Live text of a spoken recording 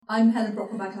I'm Helen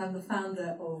Brockleback and I'm the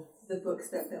founder of The Books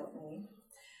That Built Me.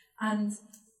 And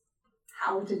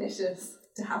how delicious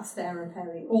to have Sarah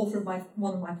Perry, all from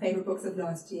one of my favourite books of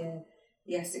last year,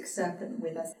 The Essex Serpent,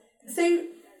 with us. So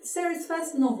Sarah's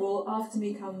first novel, After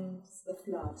Me Comes the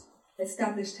Flood,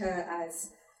 established her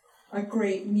as a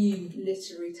great new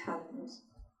literary talent.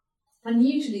 And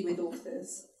usually with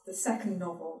authors, the second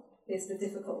novel is the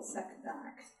difficult second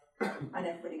act. And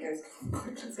everybody goes, oh,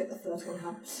 quick, let's get the third one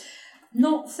out.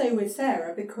 Not so with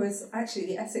Sarah, because actually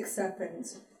the Essex Serpent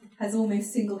has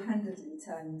almost single-handedly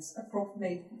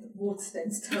made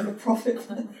Waterstones turn a profit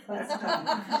for the first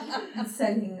time, and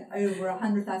selling over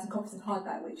 100,000 copies of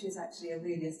hardback, which is actually a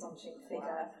really astonishing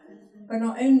figure. But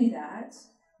not only that,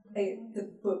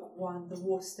 the book won the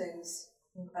Waterstones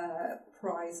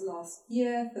prize last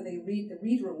year for the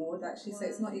Reader Award, actually, so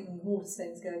it's not even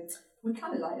Waterstones going, we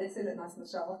kind of like this, they look nice on the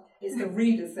shelf. It's the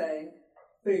reader saying,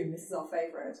 boom, this is our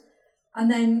favourite. And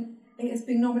then it has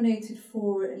been nominated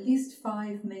for at least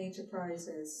 5 major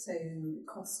prizes, so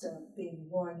Costa being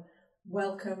one,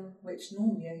 Welcome, which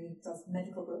normally only does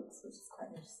medical books, which is quite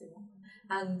interesting,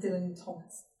 and Dylan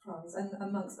Thomas Prize, and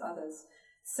amongst others.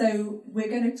 So we're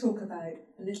going to talk a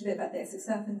little bit about the Essex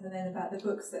Serpent and then about the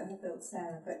books that have built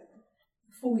Sarah. But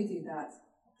before we do that,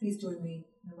 please join me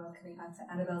in welcoming her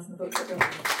to Annabelle's and the Books That Built Me.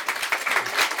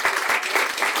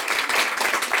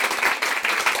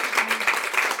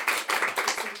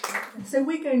 So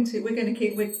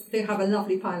they have a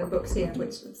lovely pile of books here,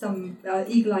 which some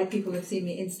eagle-eyed people have seen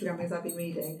me Instagramming as I've been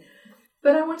reading.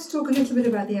 But I want to talk a little bit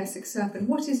about the Essex Serpent.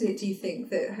 What is it, do you think,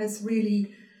 that has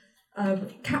really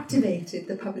captivated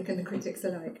the public and the critics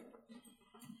alike?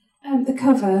 The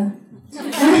cover.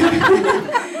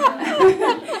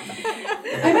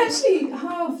 I'm actually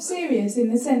half serious in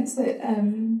the sense that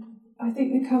I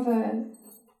think the cover,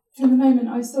 from the moment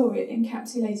I saw it,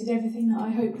 encapsulated everything that I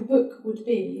hoped the book would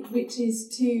be, which is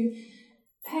to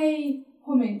pay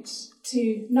homage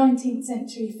to 19th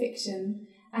century fiction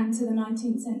and to the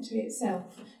 19th century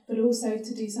itself, but also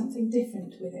to do something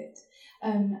different with it.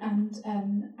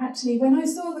 Actually, when I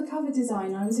saw the cover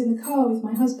design, I was in the car with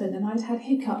my husband and I'd had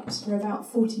hiccups for about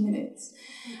 40 minutes.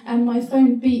 And my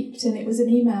phone beeped and it was an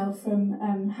email from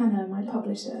Hannah, my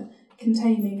publisher,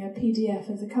 containing a PDF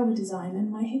of the cover design,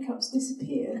 and my hiccups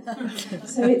disappeared.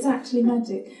 So it's actually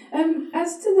magic.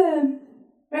 As to the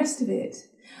rest of it,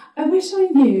 I wish I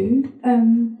knew.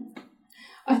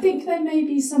 I think there may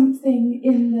be something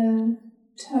in the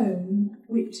tone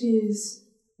which is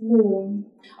warm.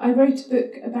 I wrote a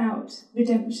book about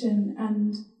redemption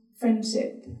and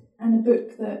friendship, and a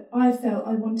book that I felt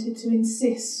I wanted to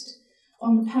insist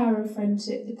on the power of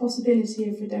friendship, the possibility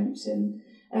of redemption,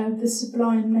 the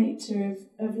sublime nature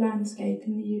of landscape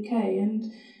in the UK,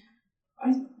 and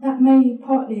that may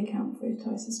partly account for it,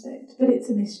 I suspect, but it's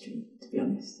a mystery, to be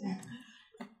honest.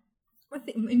 I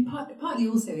think partly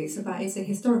also it's a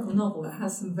historical novel that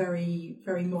has some very,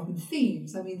 very modern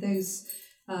themes. I mean,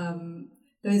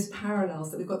 those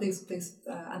parallels that we've got, those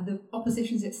and the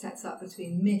oppositions it sets up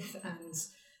between myth and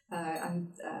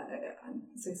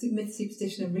so myth,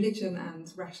 superstition, and religion,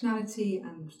 and rationality,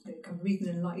 and kind of reason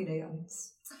and and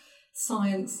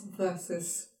science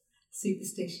versus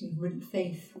superstition,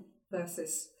 faith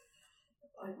versus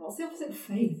what's the opposite of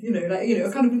faith? Kind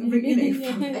of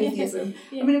atheism.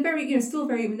 Yeah. I mean, still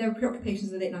very. I mean, there were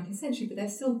preoccupations in the late 19th century, but they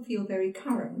still feel very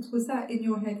current. Was that in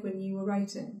your head when you were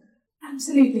writing?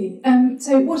 Absolutely.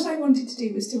 So what I wanted to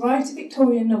do was to write a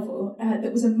Victorian novel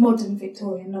that was a modern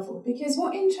Victorian novel, because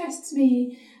what interests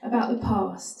me about the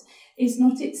past is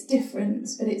not its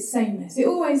difference, but its sameness. It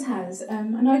always has.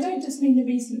 And I don't just mean the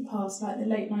recent past, like the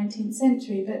late 19th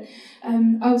century, but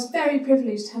I was very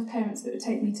privileged to have parents that would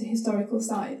take me to historical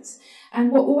sites. And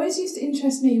what always used to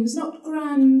interest me was not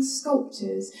grand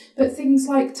sculptures, but things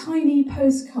like tiny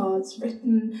postcards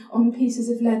written on pieces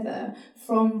of leather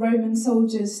from Roman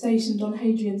soldiers stationed on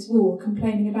Hadrian's Wall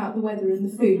complaining about the weather and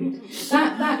the food.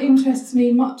 That interests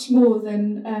me much more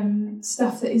than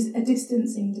stuff that is a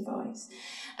distancing device.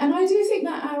 And I do think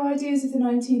that our ideas of the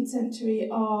 19th century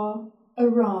are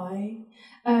awry.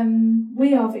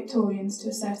 We are Victorians to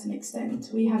a certain extent.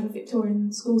 We have a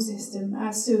Victorian school system,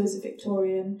 our sewers are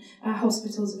Victorian, our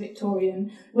hospitals are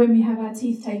Victorian. When we have our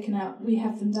teeth taken out, we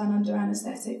have them done under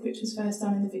anaesthetic, which was first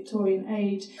done in the Victorian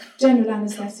age. General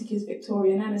anaesthetic is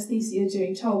Victorian, anaesthesia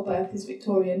during childbirth is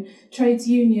Victorian, trades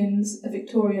unions are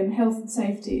Victorian, health and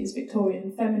safety is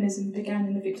Victorian, feminism began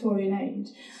in the Victorian age.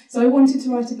 So I wanted to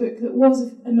write a book that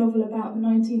was a novel about the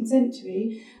 19th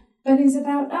century, but is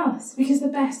about us, because the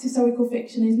best historical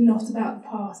fiction is not about the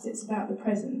past, it's about the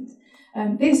present.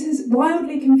 This has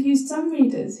wildly confused some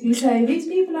readers who say, these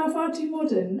people are far too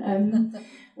modern.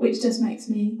 which just makes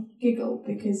me giggle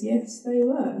because, yes, they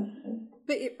were.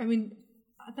 But,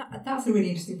 that's a really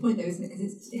interesting point, though, isn't it?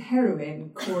 Because it's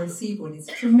heroine, Cora Seaborn, is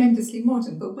tremendously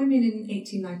modern, but women in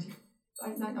 1890,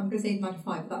 I'm going to say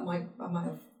 95, but I might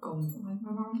have gone.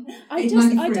 I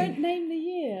don't name the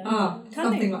year.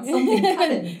 Something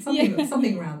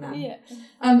around that. Yeah.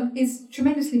 Is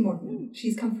tremendously modern.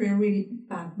 She's come through a really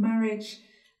bad marriage,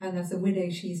 and as a widow,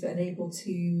 she's unable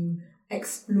to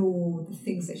explore the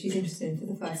things that she's interested in for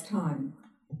the first time.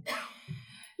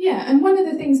 Yeah, and one of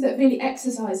the things that really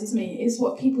exercises me is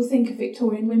what people think of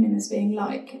Victorian women as being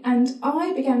like. And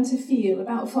I began to feel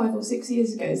about 5 or 6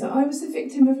 years ago that I was the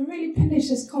victim of a really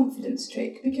pernicious confidence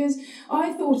trick, because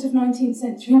I thought of 19th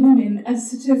century women as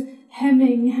sort of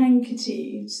hemming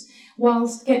handkerchiefs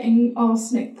whilst getting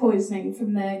arsenic poisoning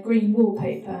from their green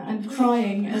wallpaper and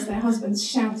crying as their husbands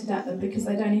shouted at them because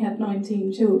they'd only had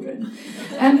 19 children.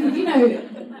 And,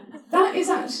 that is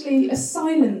actually a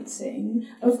silencing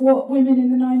of what women in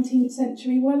the 19th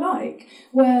century were like,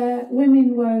 where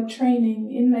women were training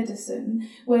in medicine,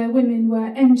 where women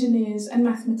were engineers and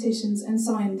mathematicians and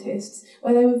scientists,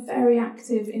 where they were very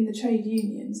active in the trade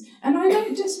unions. And I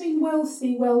don't just mean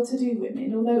wealthy, well-to-do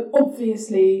women, although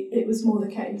obviously it was more the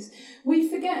case. We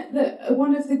forget that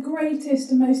one of the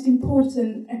greatest and most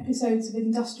important episodes of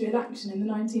industrial action in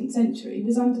the 19th century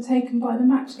was undertaken by the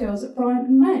match girls at Bryant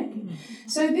and May.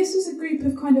 So this was a group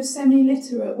of kind of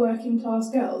semi-literate working-class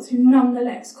girls who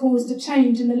nonetheless caused a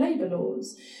change in the labour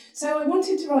laws. So I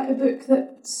wanted to write a book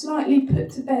that slightly put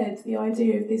to bed the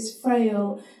idea of this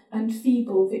frail and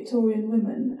feeble Victorian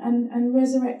woman and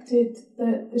resurrected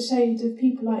the shade of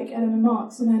people like Eleanor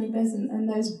Marx and Annie Besant and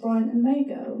those Bryant and May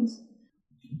girls.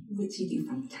 Which you do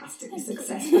fantastically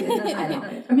successfully. I love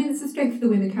it. I mean, it's the strength of the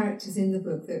women characters in the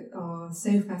book that are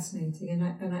so fascinating,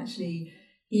 and actually,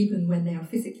 even when they are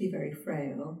physically very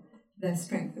frail, their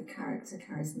strength of character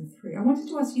carries them through. I wanted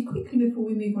to ask you quickly before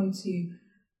we move on to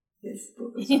this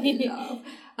book that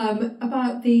I love,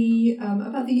 about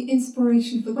the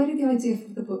inspiration for, where did the idea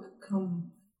for the book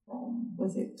come from?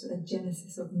 Was it a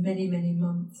genesis of many, many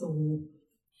months, or?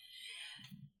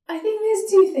 I think there's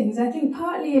two things. I think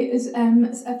partly it was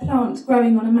a plant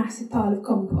growing on a massive pile of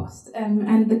compost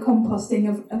and the composting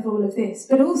of all of this.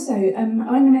 But also, I'm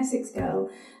an Essex girl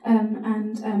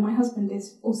and my husband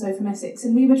is also from Essex.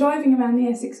 And we were driving around the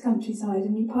Essex countryside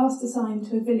and we passed a sign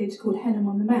to a village called Henham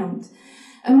on the Mount.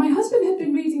 And my husband had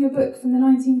been reading a book from the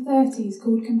 1930s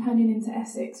called Companion into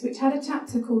Essex, which had a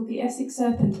chapter called The Essex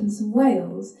Serpent and Some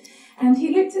Whales. And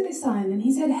he looked at this sign and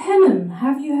he said, "Henham,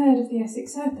 have you heard of the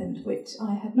Essex Serpent?" Which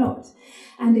I had not.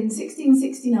 And in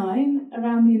 1669,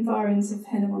 around the environs of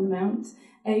Henham on the Mount,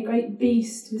 a great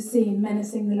beast was seen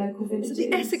menacing the local villages. So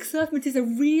the Essex Serpent is a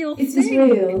real thing? It is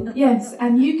real, yes.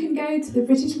 And you can go to the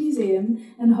British Museum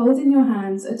and hold in your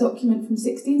hands a document from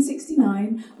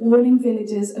 1669 warning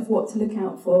villagers of what to look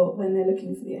out for when they're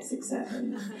looking for the Essex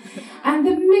Serpent. And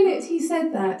the minute he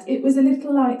said that, it was a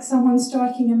little like someone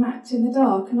striking a match in the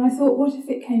dark. And I thought, what if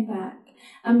it came back?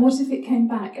 And what if it came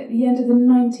back at the end of the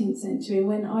 19th century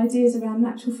when ideas around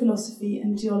natural philosophy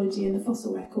and geology and the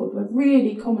fossil record were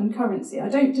really common currency? I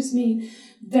don't just mean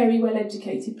very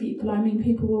well-educated people. I mean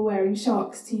people were wearing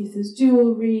shark's teeth as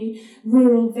jewellery,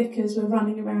 rural vicars were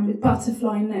running around with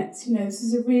butterfly nets. This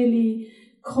is a really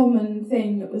common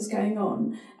thing that was going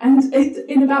on. And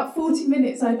in about 40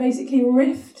 minutes, I basically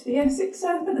riffed the Essex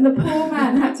Serpent, and the poor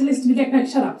man had to listen to me go, "No,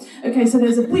 shut up. Okay, so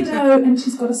there's a widow and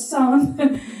she's got a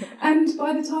son." And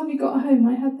by the time we got home,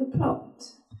 I had the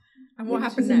plot. And what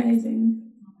happened next?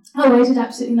 Amazing. Oh, I did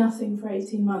absolutely nothing for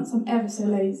 18 months. I'm ever so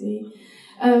lazy.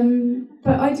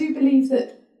 But I do believe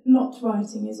that not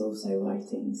writing is also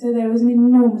writing. So there was an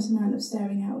enormous amount of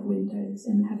staring out of windows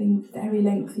and having very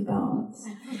lengthy baths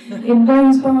in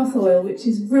rose bath oil, which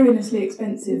is ruinously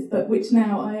expensive, but which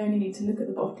now I only need to look at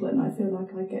the bottle and I feel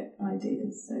like I get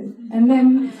ideas. So, and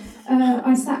then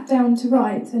I sat down to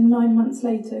write, and 9 months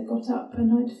later got up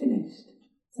and I'd finished.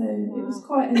 So It was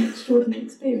quite an extraordinary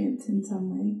experience in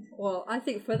some ways. Well, I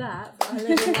think for that, I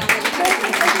let it out.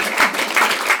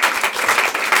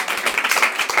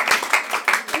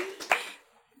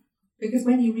 Because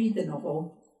when you read the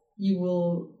novel, you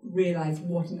will realise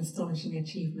what an astonishing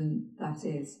achievement that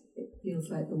is. It feels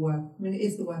like the work, it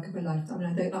is the work of a lifetime. And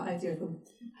I think that idea of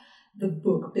the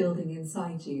book building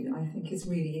inside you, I think is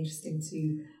really interesting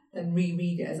to then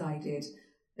reread it as I did,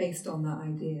 based on that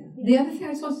idea. Yeah. The other thing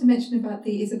I just wanted to mention about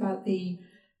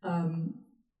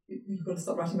you've got to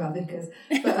stop writing about vicars,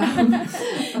 but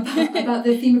about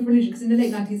the theme of religion, because in the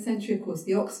late 19th century, of course,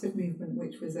 the Oxford movement,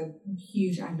 which was a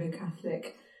huge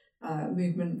Anglo-Catholic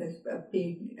movement, a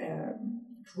big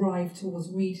drive towards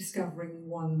rediscovering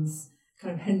one's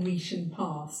kind of Henrician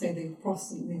past, so the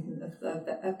Protestant movement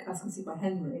as conceived by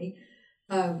Henry,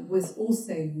 was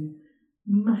also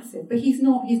massive. But he's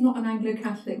not an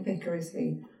Anglo-Catholic vicar, is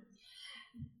he?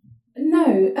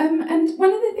 No, and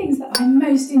one of the things that I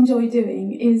most enjoy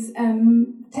doing is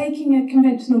taking a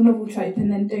conventional novel trope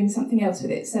and then doing something else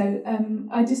with it. So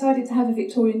I decided to have a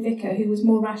Victorian vicar who was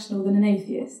more rational than an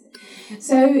atheist.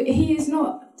 So he is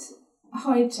not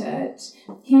high church,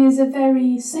 he is a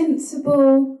very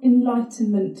sensible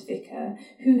Enlightenment vicar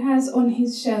who has on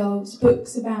his shelves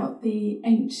books about the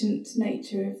ancient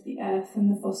nature of the earth and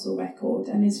the fossil record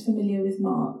and is familiar with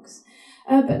Marx.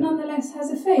 But nonetheless has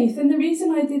a faith. And the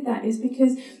reason I did that is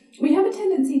because we have a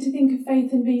tendency to think of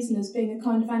faith and reason as being a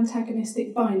kind of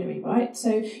antagonistic binary, right?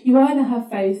 So you either have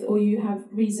faith or you have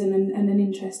reason and an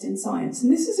interest in science.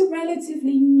 And this is a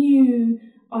relatively new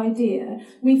idea.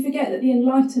 We forget that the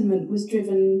Enlightenment was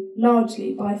driven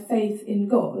largely by faith in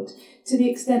God, to the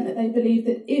extent that they believed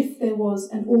that if there was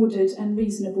an ordered and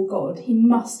reasonable God, he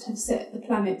must have set the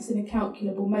planets in a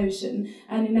calculable motion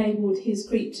and enabled his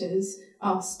creatures,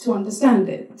 us, to understand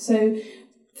it. So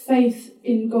faith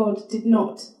in God did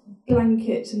not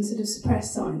blanket and sort of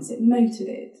suppress science, it moted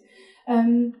it.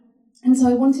 And so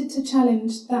I wanted to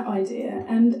challenge that idea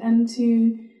and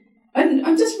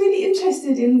I'm just really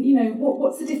interested in,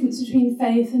 what's the difference between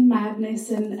faith and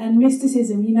madness and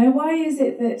mysticism? Why is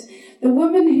it that the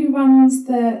woman who runs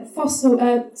the fossil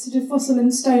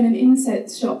and stone and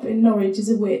insect shop in Norwich is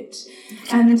a witch,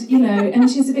 and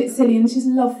she's a bit silly and she's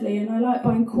lovely and I like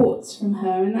buying quartz from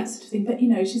her and that sort of thing, but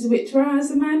she's a witch, whereas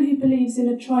the man who believes in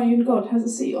a triune God has a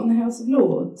seat on the House of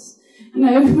Lords?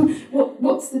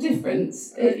 What's the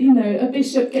difference? A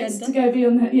bishop gets to go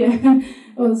beyond that. Yeah,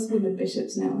 well, there's women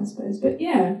bishops now, I suppose. But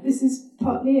yeah, this is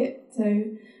partly it. So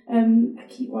I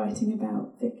keep writing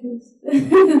about vicars.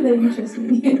 They interest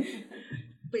me.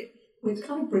 Which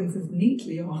kind of brings us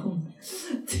neatly on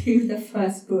to the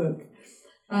first book,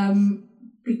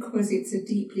 because it's a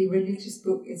deeply religious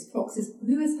book. It's Foxe's.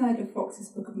 Who has heard of Foxe's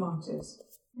Book of Martyrs?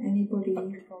 Anybody?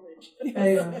 Oh,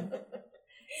 yeah.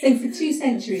 So for 2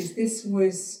 centuries, this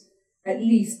was, at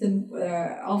least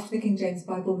after the King James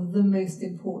Bible, the most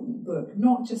important book,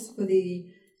 not just for the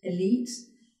elite,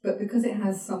 but because it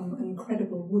has some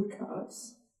incredible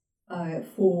woodcuts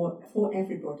for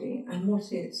everybody. And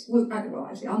what it,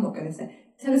 actually, I'm not going to say.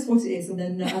 Tell us what it is, and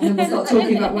then we'll start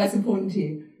talking about why it's important to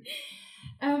you.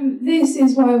 This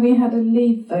is why we had a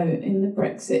leave vote in the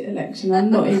Brexit election.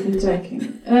 I'm not even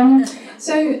joking.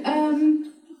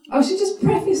 I should just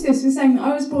preface this with saying that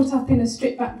I was brought up in a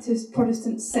strict Baptist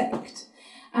Protestant sect,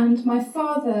 and my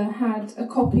father had a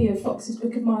copy of Foxe's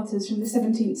Book of Martyrs from the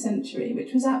 17th century,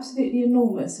 which was absolutely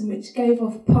enormous and which gave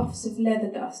off puffs of leather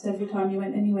dust every time you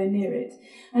went anywhere near it.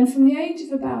 And from the age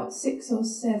of about 6 or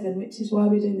 7, which is why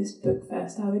we're doing this book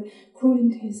first, I would crawl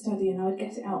into his study and I would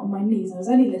get it out on my knees. I was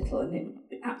only little and it would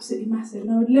be absolutely massive,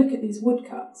 and I would look at these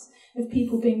woodcuts of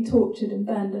people being tortured and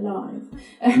burned alive.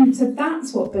 So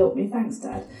that's what built me, thanks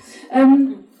Dad.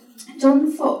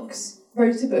 John Foxe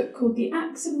wrote a book called The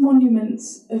Acts and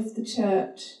Monuments of the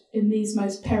Church in These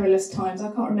Most Perilous Times.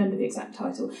 I can't remember the exact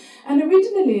title. And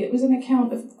originally it was an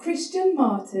account of Christian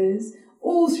martyrs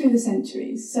all through the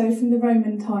centuries, so from the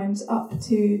Roman times up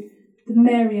to the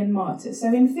Marian martyrs. So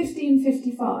in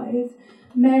 1555,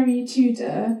 Mary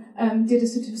Tudor did a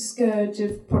sort of scourge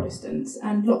of Protestants,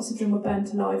 and lots of them were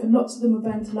burnt alive, and lots of them were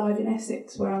burnt alive in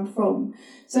Essex, where I'm from.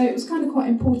 So it was kind of quite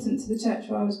important to the church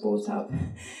where I was brought up.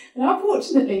 But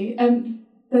unfortunately,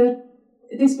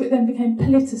 this book then became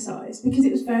politicised because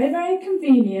it was very, very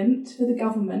convenient for the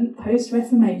government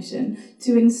post-Reformation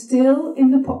to instill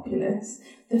in the populace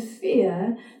the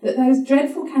fear that those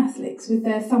dreadful Catholics with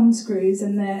their thumbscrews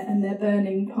and their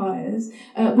burning pyres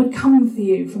would come for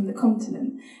you from the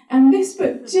continent. And this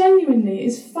book genuinely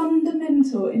is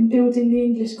fundamental in building the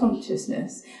English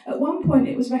consciousness. At one point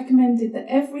it was recommended that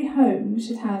every home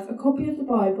should have a copy of the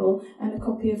Bible and a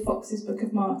copy of Foxe's Book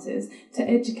of Martyrs to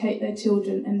educate their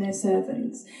children and their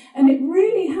servants. And it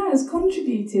really has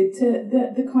contributed to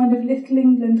the kind of Little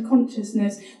England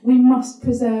consciousness. We must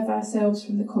preserve ourselves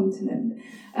from the continent.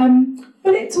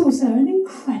 But it's also an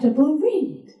incredible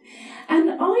read.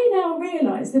 And I now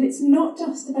realise that it's not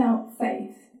just about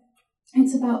faith.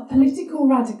 It's about political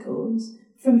radicals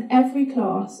from every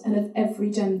class and of every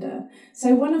gender.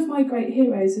 So one of my great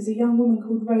heroes is a young woman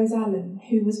called Rose Allen,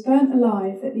 who was burnt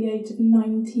alive at the age of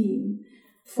 19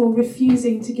 for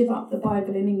refusing to give up the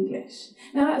Bible in English.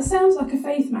 Now that sounds like a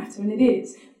faith matter, and it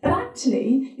is, But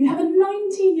actually, you have a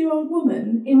 19-year-old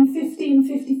woman in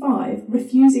 1555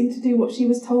 refusing to do what she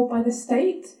was told by the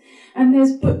state. And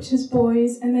there's butchers'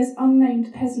 boys and there's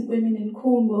unnamed peasant women in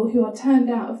Cornwall who are turned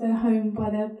out of their home by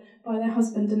their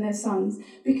husband and their sons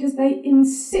because they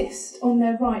insist on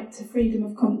their right to freedom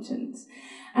of conscience.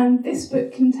 And this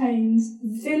book contains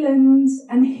villains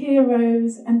and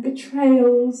heroes and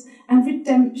betrayals and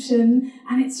redemption,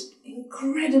 and it's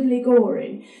incredibly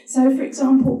gory. So, for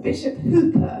example, Bishop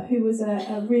Hooper, who was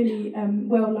a really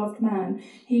well-loved man,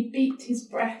 he beat his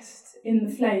breast in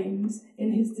the flames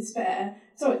in his despair.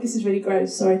 Sorry, this is really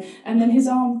gross, sorry. And then his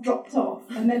arm dropped off,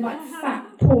 and then fat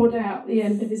poured out the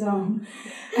end of his arm.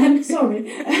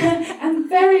 Sorry. And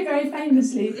very, very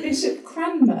famously, Bishop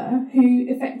Cranmer, who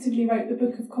effectively wrote the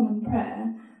Book of Common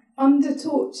Prayer, under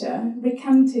torture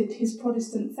recanted his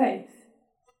Protestant faith.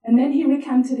 And then he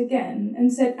recanted again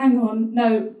and said, hang on,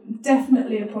 no,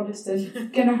 definitely a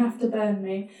Protestant, gonna have to burn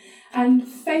me. And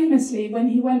famously, when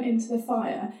he went into the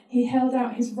fire, he held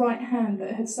out his right hand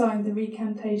that had signed the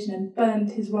recantation and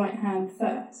burned his right hand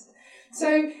first.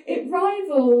 So it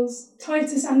rivals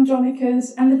Titus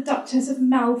Andronicus and the Duchess of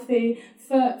Malfi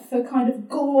for kind of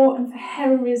gore and for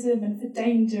heroism and for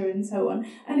danger and so on.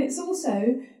 And it's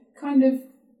also kind of,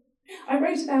 I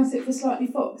wrote about it for Slightly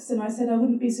Foxe, and I said I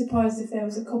wouldn't be surprised if there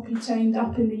was a copy chained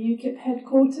up in the UKIP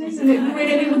headquarters, and it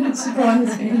really wouldn't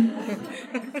surprise me.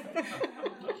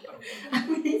 I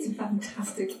mean, it's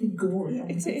fantastically gory.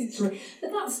 It is.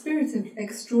 But that spirit of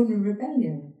extraordinary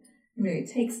rebellion,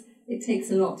 it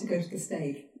takes a lot to go to the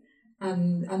stake,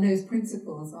 and those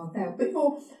principles are there. But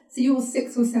you're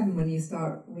 6 or 7 when you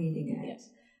start reading it. Yes.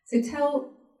 So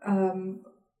tell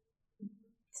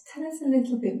us a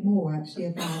little bit more actually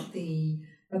about the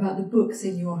books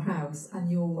in your house and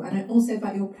also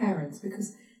about your parents,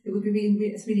 because it's really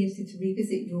interesting to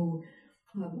revisit your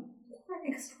quite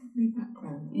extraordinary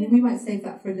background. I mean, we might save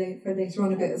that for later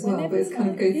on a bit as well, but it's kind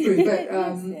of go through. But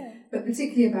but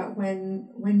particularly about when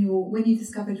you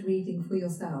discovered reading for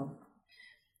yourself.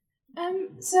 Have any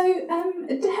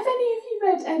of you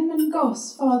read Edmund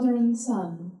Goss, Father and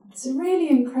Son? It's a really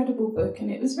incredible book,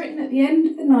 and it was written at the end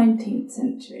of the 19th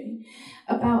century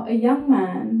about a young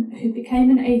man who became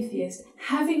an atheist,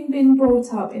 having been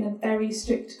brought up in a very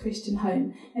strict Christian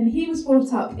home. And he was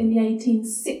brought up in the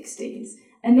 1860s.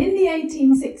 And in the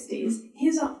 1860s,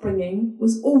 his upbringing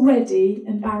was already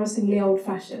embarrassingly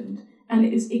old-fashioned. And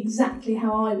it is exactly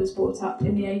how I was brought up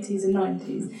in the 80s and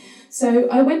 90s. So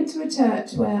I went to a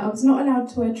church where I was not allowed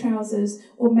to wear trousers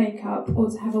or makeup or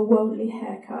to have a worldly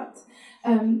haircut.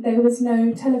 There was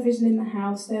no television in the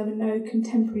house, there were no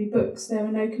contemporary books, there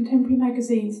were no contemporary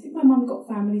magazines. I think my mum got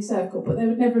Family Circle, but there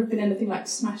would never have been anything like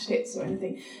smash hits or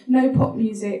anything. No pop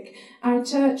music. Our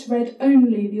church read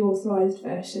only the authorised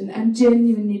version and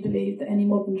genuinely believed that any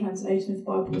modern translation of the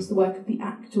Bible was the work of the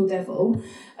actual devil.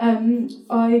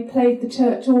 I played the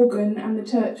church organ, and the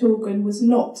church organ was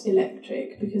not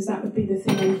electric, because that would be the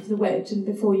thing under the wedge, and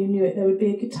before you knew it there would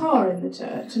be a guitar in the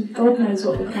church, and God knows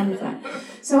what would come of that.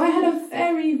 So I had a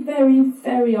very, very,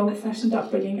 very old-fashioned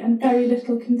upbringing and very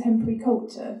little contemporary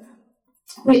culture,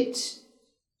 which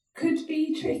could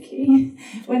be tricky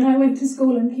when I went to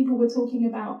school and people were talking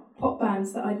about pop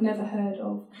bands that I'd never heard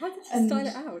of. How did you style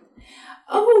it out?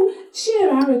 Oh, sheer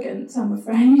arrogance, I'm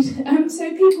afraid.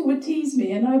 So people would tease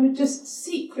me, and I would just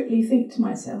secretly think to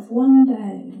myself, one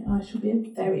day I shall be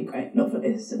a very great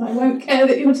novelist, and I won't care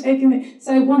that you're taking me.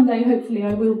 So one day, hopefully,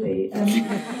 I will be.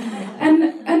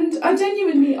 And I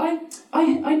genuinely,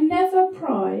 I never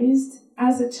prized,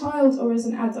 as a child or as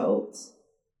an adult,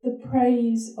 the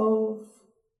praise of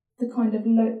the kind of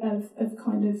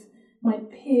my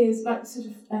peers, like sort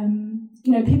of,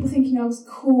 people thinking I was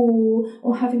cool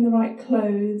or having the right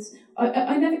clothes.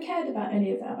 I never cared about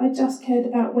any of that. I just cared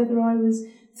about whether I was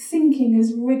thinking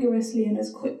as rigorously and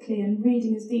as quickly and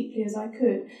reading as deeply as I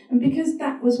could. And because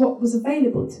that was what was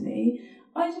available to me,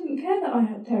 I didn't care that I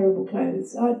had terrible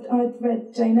clothes. I'd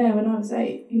read Jane Eyre when I was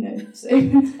 8, So,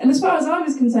 and as far as I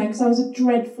was concerned, because I was a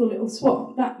dreadful little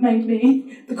swot, that made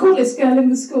me the coolest girl in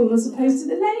the school as opposed to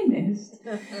the lamest.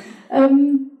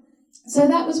 So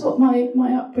that was what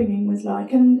my upbringing was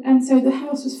like. And so the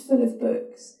house was full of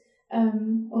books,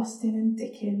 Austen and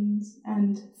Dickens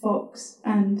and Foxe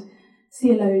and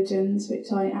theologians,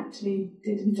 which I actually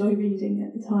did enjoy reading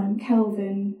at the time,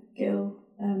 Calvin, Gill.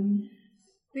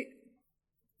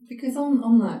 Because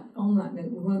on that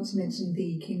note, we want to mention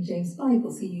the King James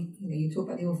Bible. So you talk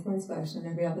about the authorised version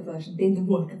and every other version being the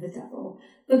work of the devil.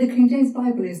 But the King James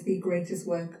Bible is the greatest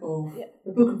work of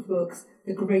the book of books,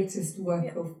 the greatest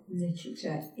work of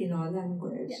literature in our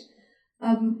language.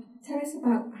 Tell us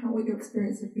about what your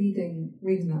experience of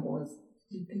reading that was.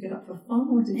 you pick it up for fun,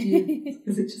 or was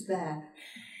it just there?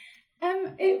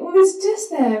 It was just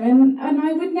there, and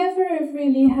I would never have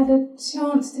really had a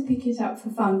chance to pick it up for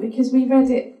fun because we read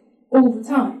it all the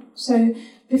time. So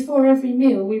before every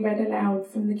meal we read aloud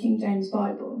from the King James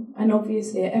Bible, and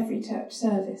obviously at every church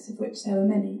service, of which there were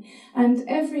many. And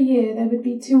every year there would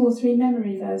be 2 or 3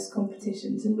 memory verse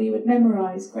competitions, and we would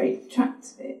memorise great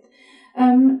tracts of it.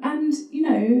 And, you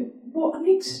know, what an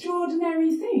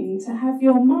extraordinary thing to have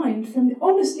your mind from,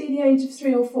 honestly, the age of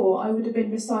 3 or 4, I would have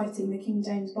been reciting the King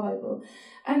James Bible.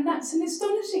 And that's an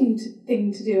astonishing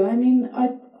thing to do. I mean,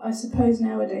 I suppose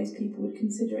nowadays people would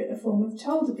consider it a form of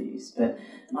child abuse, but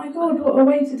my God, what a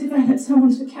way to develop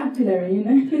someone's vocabulary, you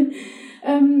know.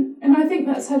 And I think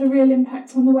that's had a real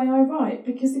impact on the way I write,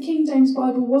 because the King James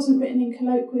Bible wasn't written in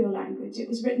colloquial language. It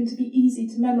was written to be easy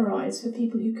to memorise for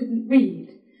people who couldn't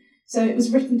read. So it was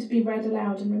written to be read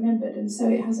aloud and remembered, and so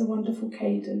it has a wonderful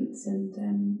cadence,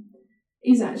 and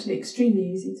is actually extremely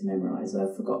easy to memorise.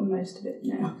 I've forgotten most of it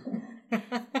now.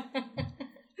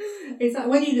 It's like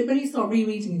when you start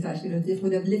rereading it actually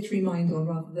with a literary mind on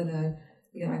rather than a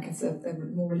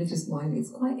more religious mind.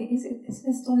 It's an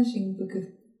astonishing book of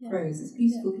prose. It's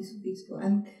beautiful, beautiful,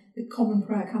 and the common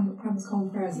prayer, common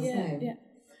prayers are the same. Yeah.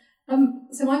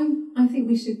 So I think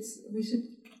we should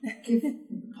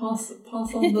pass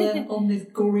on this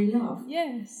gory love.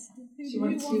 Yes. Who's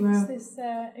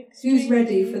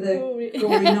ready for the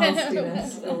gory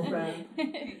nastiness of?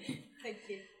 Thank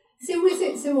you. So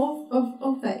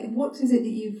of that, what is it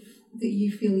that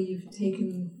you feel you've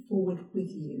taken forward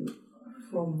with you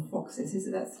from Foxes? Is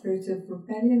it that spirit of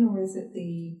rebellion, or is it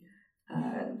the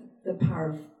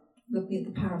power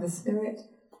of the spirit?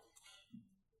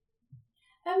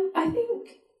 I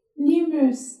think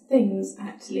numerous things,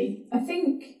 actually. I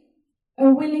think a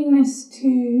willingness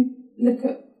to look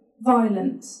at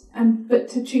violence, but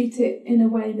to treat it in a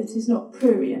way that is not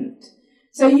prurient.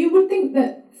 So you would think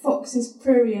that Foxe is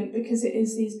prurient because it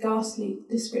is these ghastly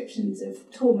descriptions of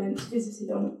torment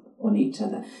visited on each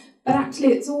other. But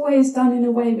actually it's always done in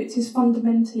a way which is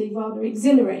fundamentally rather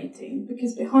exhilarating,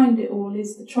 because behind it all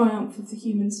is the triumph of the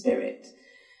human spirit.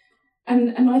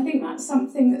 And I think that's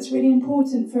something that's really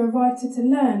important for a writer to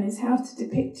learn, is how to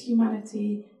depict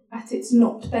humanity at its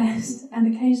not best and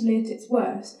occasionally at its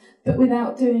worst, but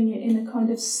without doing it in a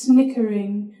kind of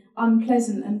snickering,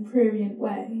 unpleasant and prurient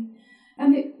way.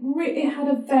 And it had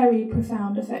a very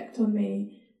profound effect on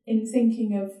me in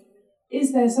thinking of,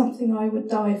 is there something I would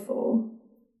die for?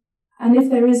 And if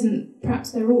there isn't,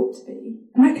 perhaps there ought to be.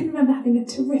 And I can remember having a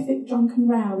terrific drunken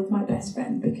row with my best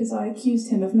friend because I accused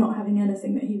him of not having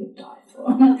anything that he would die for.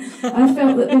 I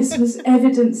felt that this was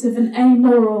evidence of an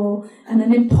amoral and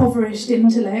an impoverished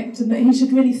intellect, and that he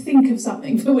should really think of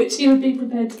something for which he would be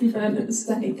prepared to be burned at the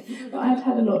stake. But I'd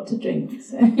had a lot to drink,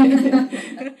 so...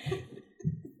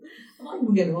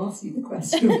 I'm going to ask you the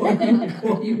question of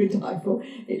what you would die for.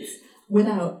 It's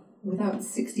without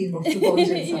 16 bottles of vodka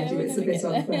inside you. It's a bit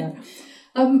unfair.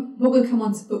 But we'll come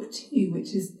on to book 2,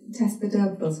 which is Tess the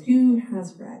D'Urbervilles. Who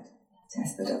has read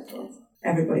Tess the D'Urbervilles?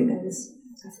 Everybody knows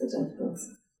Tess the D'Urbervilles.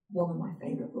 One of my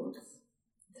favourite books.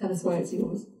 Tell us why it's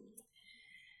yours.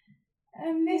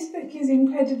 This book is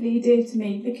incredibly dear to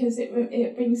me because it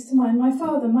brings to mind my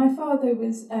father. My father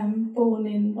was born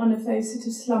in one of those sort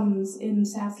of slums in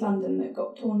South London that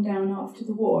got torn down after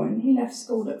the war, and he left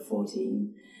school at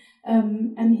 14.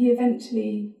 And he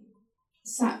eventually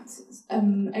sat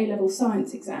A-level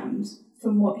science exams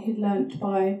from what he'd learnt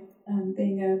by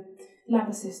being a lab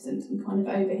assistant and kind of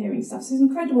overhearing stuff. So he's an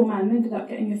incredible man, ended up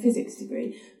getting a physics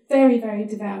degree. Very, very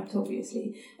devout,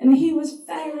 obviously. And he was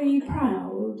very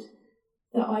proud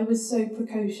that I was so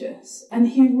precocious, and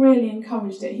he really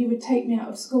encouraged it. He would take me out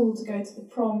of school to go to the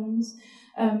proms.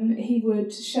 He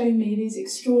would show me these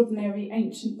extraordinary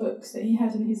ancient books that he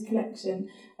had in his collection.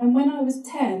 And when I was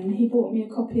 10, he bought me a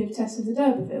copy of Tess of the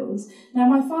D'Urbervilles. Now,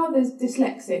 my father's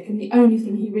dyslexic, and the only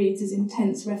thing he reads is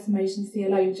intense Reformation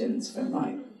theologians from,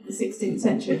 like, the 16th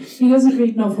century. He doesn't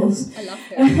read novels. I love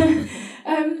it.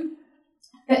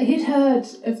 But he'd heard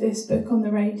of this book on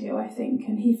the radio, I think,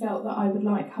 and he felt that I would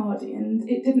like Hardy, and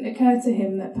it didn't occur to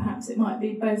him that perhaps it might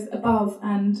be both above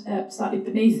and slightly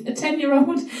beneath a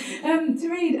 10-year-old to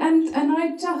read. And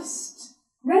I just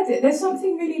read it. There's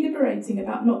something really liberating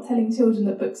about not telling children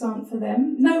that books aren't for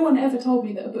them. No one ever told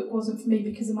me that a book wasn't for me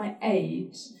because of my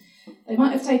age. They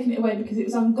might have taken it away because it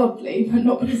was ungodly, but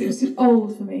not because it was too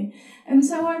old for me. And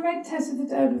so I read Tess of the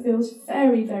D'Urbervilles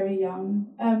very, very young.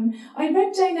 I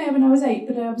read Jane Eyre when I was 8,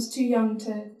 but I was too young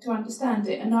to understand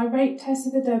it. And I rate Tess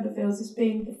of the D'Urbervilles as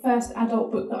being the first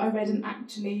adult book that I read and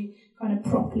actually kind of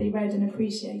properly read and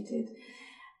appreciated.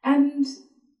 And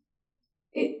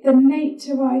the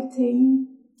nature writing,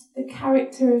 the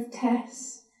character of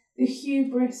Tess, the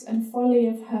hubris and folly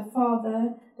of her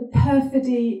father, the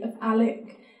perfidy of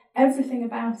Alec, everything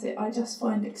about it I just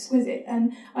find exquisite.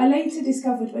 And I later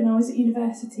discovered when I was at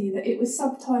university that it was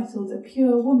subtitled A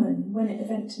Pure Woman when it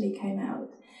eventually came out.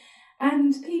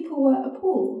 And people were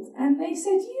appalled, and they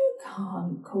said, you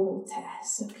can't call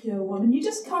Tess a pure woman, you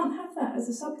just can't have that as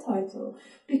a subtitle,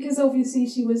 because obviously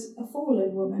she was a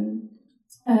fallen woman.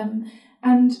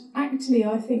 And actually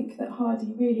I think that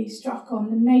Hardy really struck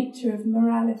on the nature of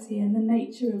morality and the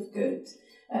nature of good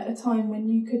at a time when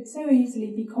you could so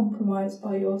easily be compromised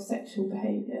by your sexual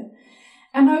behaviour.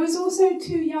 And I was also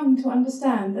too young to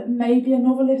understand that maybe a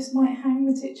novelist might hang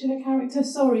the titular character.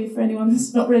 Sorry for anyone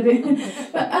that's not read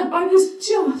it. But I was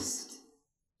just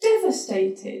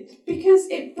devastated because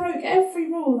it broke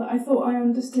every rule that I thought I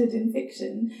understood in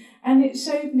fiction. And it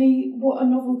showed me what a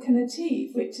novel can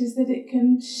achieve, which is that it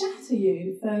can shatter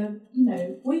you for,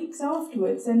 weeks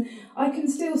afterwards. And I can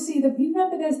still see you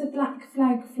remember there's the black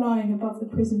flag flying above the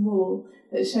prison wall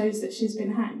that shows that she's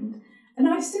been hanged. And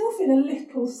I still feel a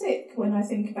little sick when I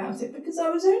think about it, because I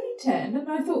was only 10 and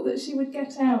I thought that she would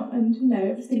get out and,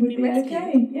 everything would be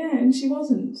okay. Yeah, and she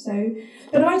wasn't. So,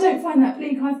 but I don't find that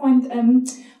bleak. I find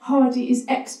Hardy is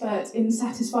expert in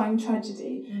satisfying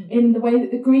tragedy, in the way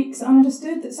that the Greeks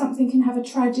understood that something can have a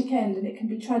tragic end and it can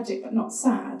be tragic but not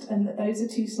sad, and that those are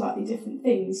two slightly different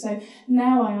things. So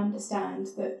now I understand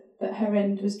that her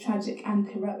end was tragic and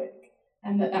heroic.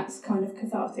 And that's kind of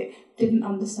cathartic. Didn't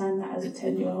understand that as a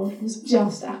 10-year-old. Was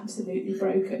just absolutely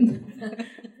broken.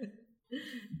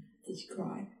 Did you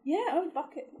cry? Yeah, oh,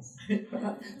 buckets.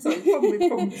 Sorry,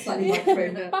 probably slightly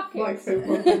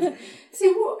microphone.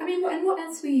 So what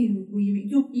else were you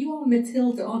reading? You are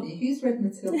Matilda, aren't you? Who's read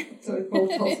Matilda? Sorry,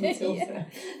 Tolstoy's Matilda.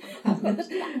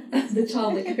 The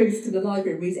child that goes to the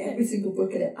library and reads every single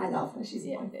book in it. I love her. She's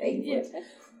my favourite. Yeah.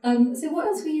 So what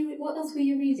else were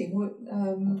you reading?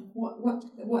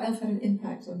 What else had an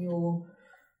impact on your?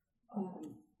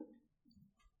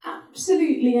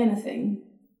 Absolutely anything.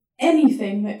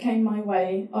 Anything that came my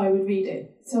way, I would read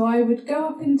it. So I would go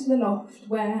up into the loft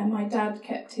where my dad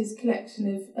kept his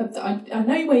collection of I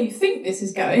know where you think this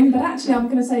is going, but actually I'm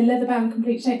going to say leather-bound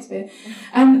complete Shakespeare,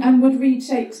 and would read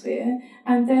Shakespeare.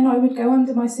 And then I would go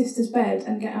under my sister's bed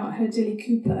and get out her Jilly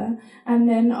Cooper, and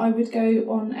then I would go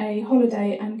on a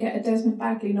holiday and get a Desmond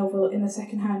Bagley novel in a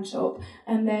second-hand shop,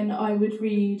 and then I would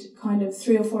read kind of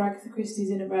 3 or 4 Agatha Christie's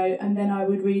in a row, and then I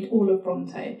would read all of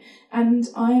Bronte. And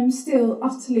I am still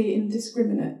utterly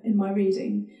indiscriminate in my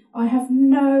reading. I have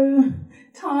no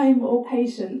time or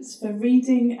patience for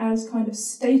reading as kind of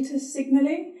status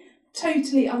signalling.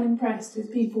 Totally unimpressed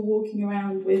with people walking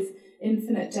around with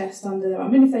infinite jest under their arm.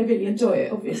 I mean, if they really enjoy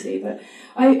it, obviously, but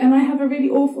I have a really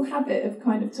awful habit of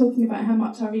kind of talking about how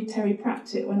much I read Terry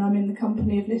Pratchett when I'm in the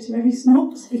company of literary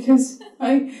snobs,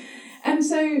 and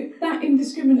so that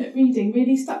indiscriminate reading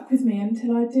really stuck with me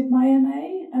until I did my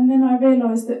MA, and then I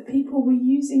realised that people were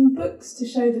using books to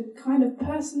show the kind of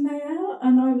person they are,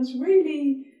 and I was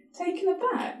really taken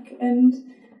aback and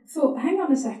thought, hang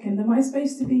on a second, am I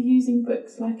supposed to be using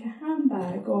books like a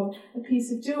handbag or a piece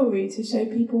of jewellery to show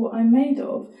people what I'm made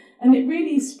of? And it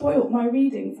really spoilt my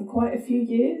reading for quite a few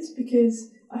years, because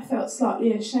I felt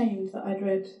slightly ashamed that I'd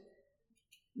read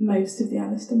most of the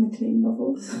Alistair MacLean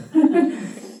novels.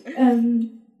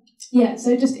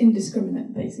 So just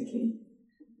indiscriminate, basically.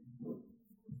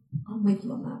 I'm with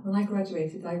you on that. When I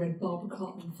graduated, I read Barbara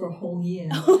Cartman for a whole year.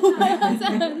 I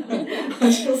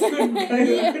just couldn't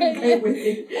go with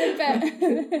it. I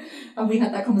bet. And we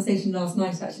had that conversation last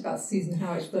night, actually, about Susan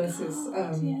Howard versus...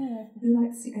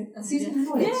 Susan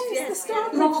Howard? Yes, the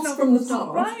Starbridge Blast from the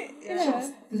Past. Right? Yeah.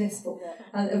 Just blissful.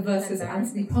 Versus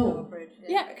Anthony Pohl.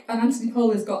 Yeah. And Anthony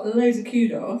Pohl has got loads of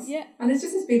kudos. Yeah. And it's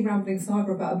just this big rambling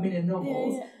saga about 1 million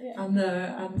novels. Yeah. And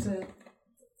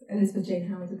Elizabeth Jane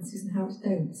Howard and Susan Howard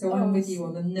don't. So I'm with you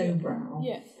on the no-brow.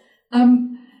 Yeah.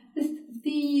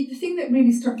 The thing that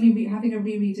really struck me having a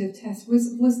reread of Tess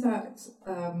was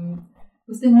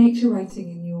the nature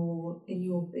writing in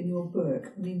your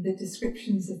book. I mean, the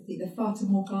descriptions of the Fata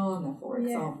Morgana, for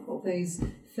example, those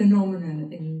phenomena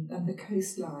and the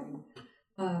coastline.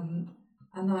 And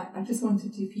I just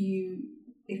wanted if you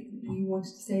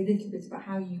wanted to say a little bit about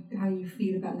how you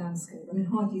feel about landscape. I mean,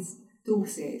 Hardy's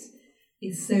Dorset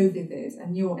is so vivid,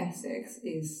 and your Essex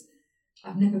is.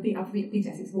 I've been to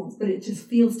Essex once, but it just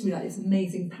feels to me like this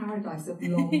amazing paradise of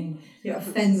long, a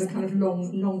fens, a kind of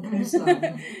long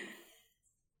coastline.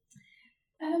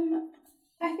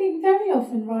 I think very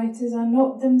often writers are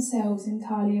not themselves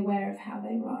entirely aware of how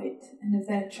they write and of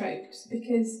their tropes,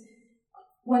 because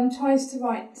one tries to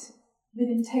write with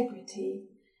integrity,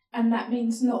 And that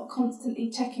means not constantly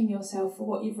checking yourself for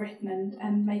what you've written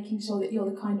and making sure that you're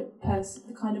the kind of person,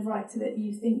 the kind of writer that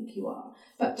you think you are,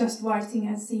 but just writing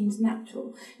as seems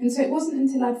natural. And so it wasn't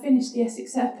until I'd finished the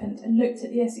Essex Serpent and looked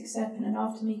at the Essex Serpent and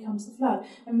After Me Comes the Flood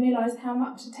and realised how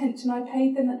much attention I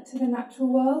paid to the natural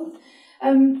world.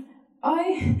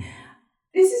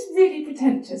 This is really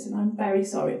pretentious, and I'm very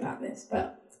sorry about this,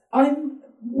 but I'm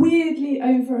weirdly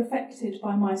over-affected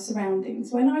by my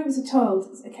surroundings. When I was a child,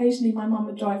 occasionally my mum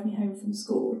would drive me home from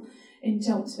school in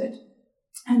Chelmsford,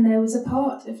 and there was a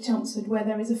part of Chelmsford where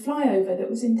there is a flyover that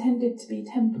was intended to be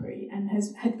temporary and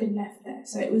had been left there.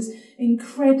 So it was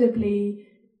incredibly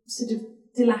sort of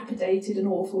dilapidated and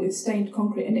awful with stained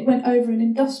concrete, and it went over an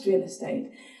industrial estate.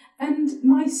 And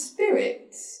my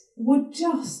spirits would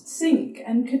just sink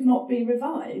and could not be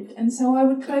revived. And so I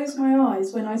would close my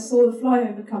eyes when I saw the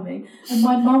flyover coming, and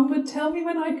my mum would tell me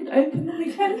when I could open them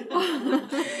again.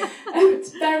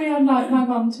 It's very unlike my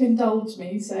mum to indulge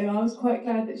me, so I was quite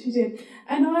glad that she did.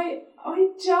 And I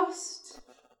just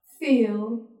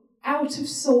feel out of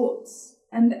sorts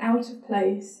and out of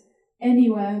place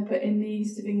anywhere but in the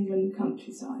east of England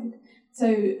countryside.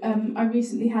 So I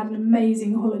recently had an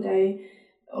amazing holiday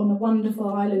on a wonderful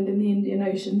island in the Indian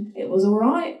Ocean. It was all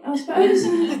right, I suppose,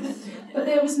 but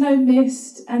there was no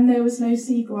mist, and there was no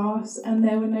seagrass, and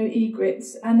there were no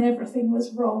egrets, and everything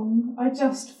was wrong. I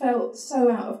just felt so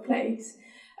out of place.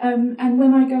 And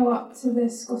when I go up to the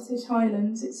Scottish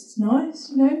Highlands, it's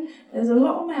nice, you know, there's a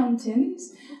lot of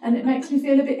mountains, and it makes me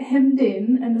feel a bit hemmed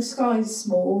in, and the sky's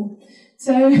small.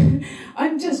 So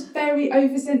I'm just very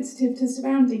oversensitive to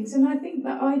surroundings, and I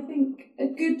think a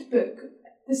good book,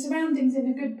 the surroundings in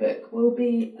a good book will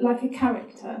be like a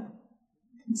character.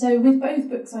 So with both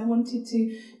books, I wanted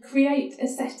to create a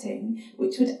setting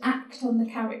which would act on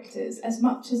the characters as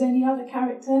much as any other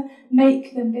character,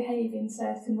 make them behave in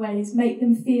certain ways, make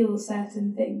them feel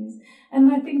certain things.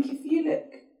 And I think if you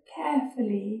look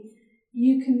carefully,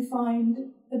 you can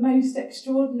find the most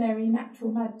extraordinary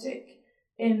natural magic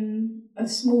in a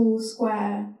small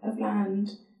square of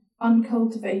land,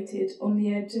 uncultivated on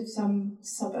the edge of some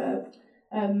suburb.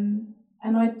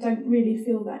 And I don't really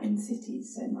feel that in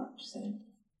cities so much. So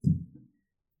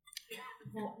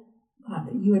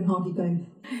you and Hardy both.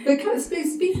 But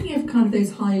speaking of kind of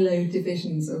those high-low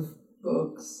divisions of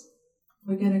books,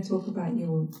 we're going to talk about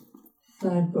your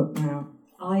third book now.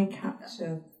 I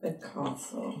Capture the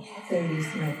Castle. Daily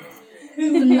Smith.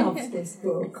 Who loves this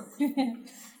book?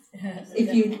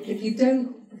 If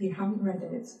you haven't read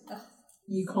it,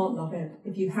 you can't love it.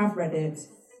 If you have read it,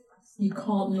 you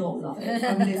can't not love it.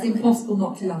 I mean, it's impossible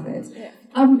not to love it.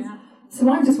 So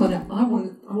I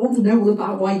want to know all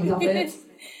about why you love it.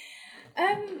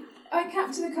 I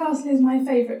Capture the Castle is my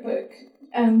favourite book,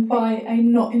 by a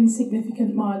not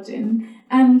insignificant margin.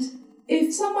 And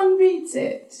if someone reads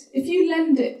it, if you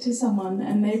lend it to someone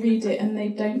and they read it and they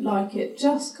don't like it,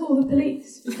 just call the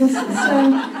police, because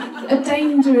it's a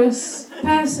dangerous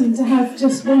person to have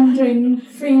just wandering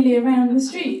freely around the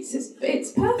streets.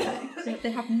 It's perfect.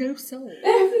 They have no soul.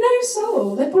 They have no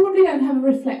soul. They probably don't have a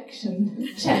reflection.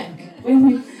 Check.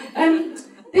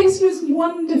 This was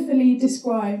wonderfully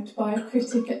described by a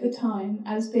critic at the time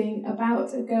as being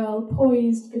about a girl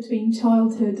poised between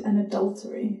childhood and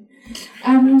adultery.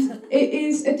 And it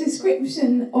is a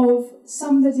description of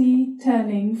somebody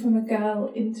turning from a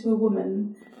girl into a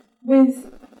woman with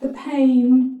the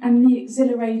pain and the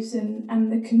exhilaration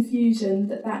and the confusion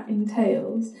that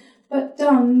entails, but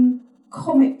done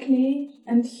comically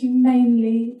and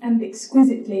humanely and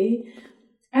exquisitely,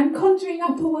 and conjuring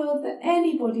up a world that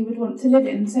anybody would want to live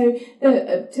in. So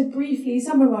to briefly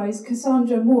summarise,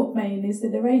 Cassandra Mortmain is the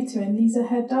narrator, and these are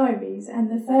her diaries,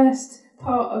 and the first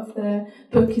part of the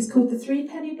book is called the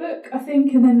Threepenny Book, I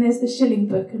think, and then there's the Shilling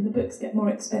Book, and the books get more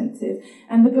expensive,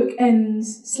 and the book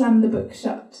ends Slam the Book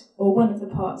Shut, or one of the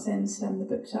parts ends Slam the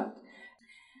Book Shut.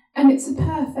 And it's a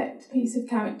perfect piece of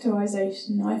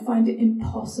characterisation. I find it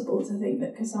impossible to think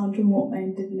that Cassandra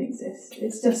Mortmain didn't exist.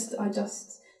 It's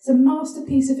a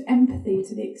masterpiece of empathy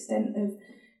to the extent of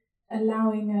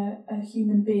allowing a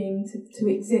human being to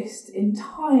exist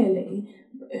entirely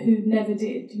who never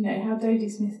did. You know, how Dodie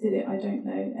Smith did it, I don't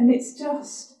know. And it's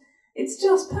just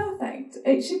perfect.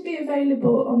 It should be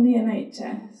available on the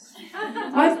NHS.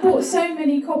 I've bought so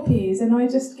many copies, and I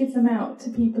just give them out to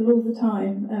people all the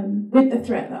time, with the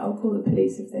threat that I'll call the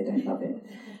police if they don't love it.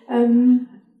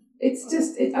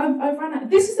 I've run out.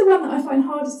 This is the one that I find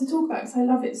hardest to talk about because I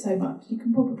love it so much. You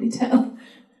can probably tell.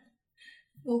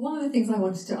 Well, one of the things I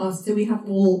wanted to ask, so we have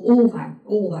all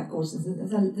that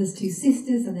gorgeousness. There's two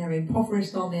sisters, and they're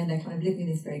impoverished, aren't they? And they're kind of living in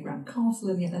this very grand castle,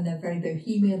 and yet then they're very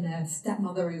bohemian. Their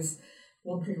stepmother is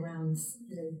wandering around,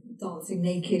 dancing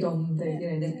naked on the,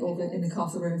 in the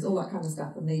castle rooms, all that kind of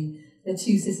stuff. And they're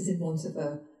two sisters in want of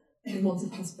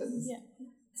husbands. Yeah.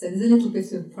 So there's a little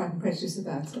bit of Pride and Prejudice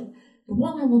about it. But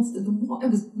what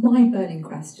was my burning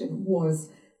question was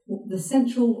the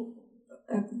central,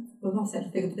 not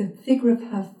central figure, the figure of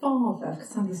her father,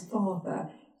 Cassandra's father,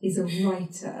 is a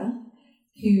writer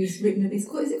who's written, is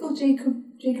it called Jacob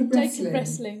Wrestling? Jacob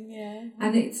Wrestling, yeah.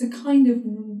 And it's a kind of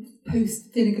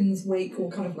post Finnegan's Wake, or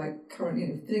kind of like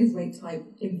current, Finnegan's Wake type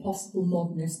impossible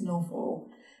modernist novel,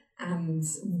 and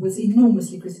was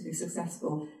enormously critically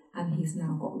successful, and he's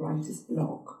now got writer's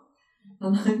block.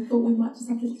 And I thought we might just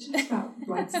have a little chat about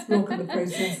writer's block and the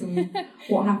process and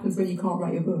what happens when you can't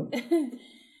write your book.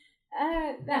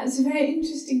 That's a very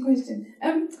interesting question.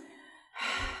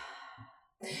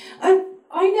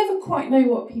 I never quite know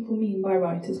what people mean by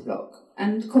writer's block,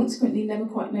 and consequently never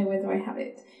quite know whether I have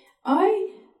it. I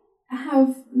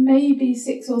have maybe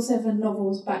 6 or 7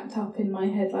 novels backed up in my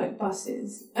head like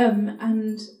buses,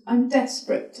 and I'm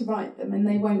desperate to write them, and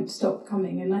they won't stop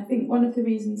coming. And I think one of the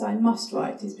reasons I must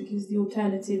write is because the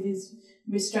alternative is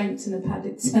restraints and a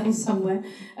padded cell somewhere.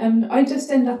 I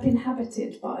just end up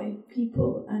inhabited by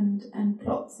people and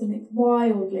plots, and it's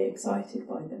wildly excited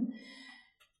by them.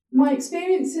 My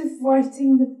experience of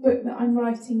writing the book that I'm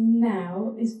writing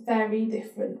now is very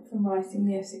different from writing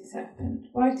the Essex Serpent.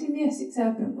 Writing the Essex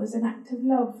Serpent was an act of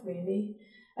love, really.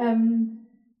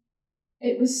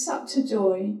 It was such a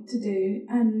joy to do,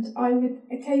 and I would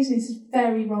occasionally, this is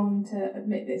very wrong to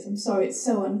admit this, I'm sorry, it's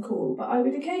so uncool, but I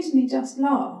would occasionally just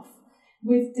laugh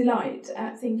with delight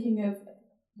at thinking of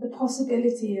the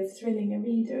possibility of thrilling a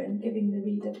reader and giving the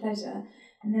reader pleasure.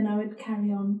 And then I would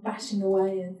carry on bashing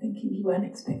away and thinking you weren't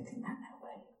expecting that, no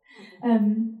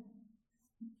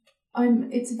way.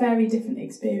 It's a very different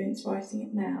experience writing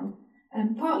it now,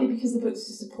 partly because the book's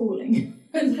just appalling.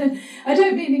 I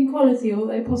don't mean in quality,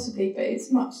 although possibly, but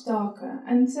it's much darker.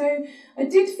 And so I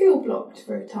did feel blocked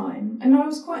for a time, and I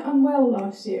was quite unwell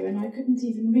last year and I couldn't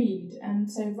even read, and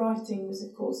so writing was,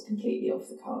 of course, completely off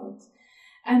the cards.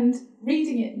 And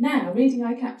reading it now, reading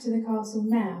I Capture the Castle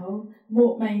now,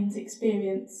 Mortmain's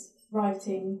experience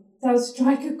writing does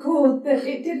strike a chord that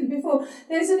it didn't before.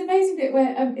 There's an amazing bit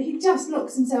where he just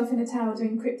locks himself in a tower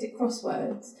doing cryptic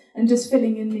crosswords and just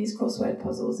filling in these crossword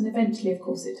puzzles, and eventually, of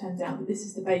course, it turns out that this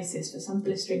is the basis for some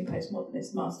blistering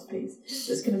postmodernist masterpiece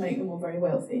that's going to make them all very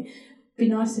wealthy. Be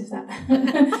nice if that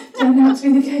turned out to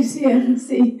be the case here, and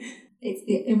see. It's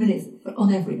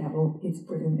on every level. It's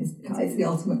brilliant. It's the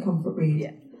ultimate comfort read.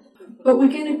 Yeah. But we're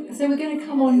going to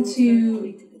come on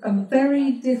to a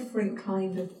very different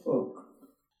kind of book.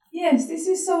 Yes, this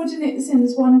is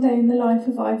Solzhenitsyn's One Day in the Life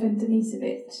of Ivan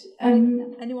Denisovich.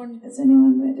 Has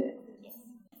anyone read it?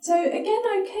 So again,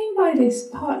 I came by this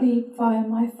partly via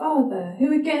my father,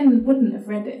 who again wouldn't have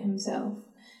read it himself.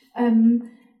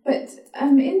 But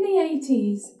in the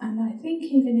 80s, and I think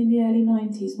even in the early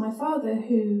 90s, my father,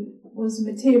 who was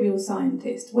a materials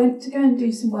scientist, went to go and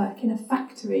do some work in a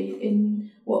factory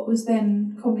in what was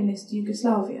then communist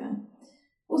Yugoslavia.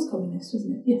 It was communist,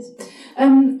 wasn't it? Yes.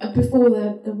 Before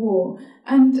the war.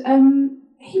 And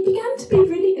he began to be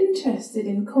really interested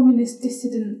in communist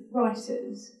dissident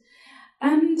writers.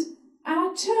 And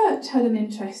our church had an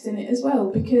interest in it as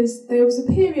well, because there was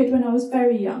a period when I was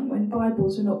very young when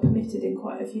Bibles were not permitted in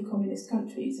quite a few communist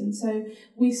countries, and so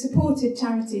we supported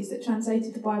charities that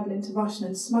translated the Bible into Russian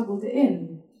and smuggled it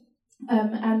in.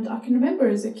 And I can remember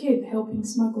as a kid helping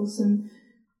smuggle some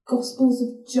Gospels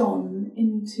of John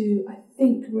into, I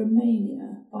think,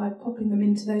 Romania by popping them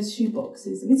into those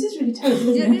shoeboxes. I mean, this is really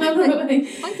terrible, isn't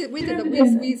it?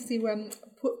 We used to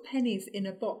put pennies in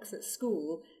a box at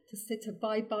school to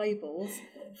buy Bibles,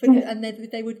 and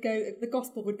they would go. The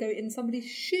gospel would go in somebody's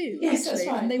shoe. Yes, actually, that's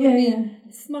right. And they would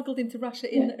be smuggled into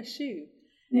Russia in a shoe.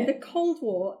 Yeah. The Cold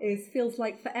War feels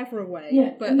like forever away.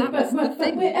 Yeah, but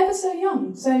we're ever so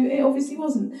young, so it obviously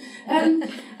wasn't.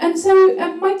 And so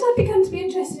my dad began to be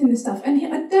interested in this stuff, and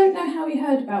I don't know how he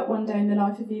heard about One Day in the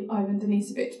Life of Ivan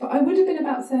Denisovich, but I would have been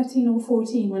about 13 or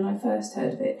 14 when I first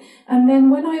heard of it. And then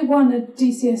when I won a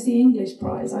GCSE English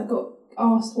prize, I got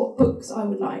asked what books I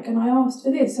would like, and I asked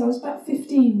for this. So I was about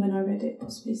 15 when I read it,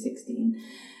 possibly 16,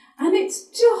 and it's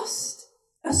just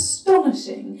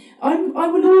astonishing. I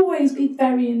will always be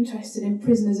very interested in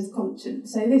prisoners of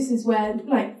conscience. So this is where,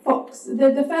 like Foxe,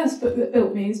 the first book that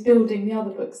built me is building the other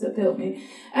books that built me,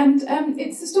 and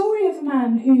it's the story of a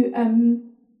man who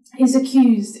is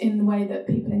accused in the way that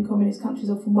people in communist countries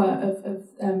often were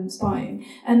of spying,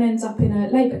 and ends up in a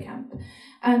labour camp.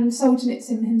 And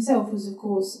Solzhenitsyn himself was, of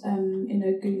course, in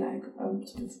a gulag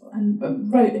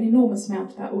and wrote an enormous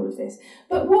amount about all of this.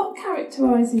 But what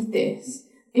characterises this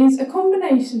is a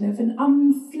combination of an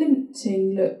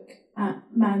unflinching look at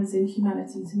man's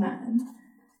inhumanity to man,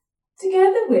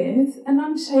 together with an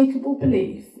unshakable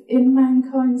belief in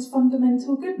mankind's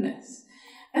fundamental goodness.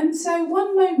 And so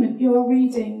one moment you're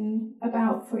reading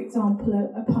about, for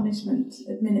example, a punishment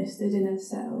administered in a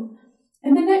cell,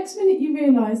 and the next minute you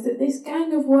realise that this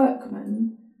gang of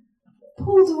workmen,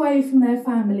 pulled away from their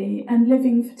family and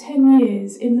living for 10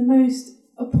 years in the most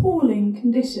appalling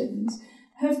conditions,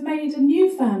 have made a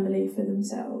new family for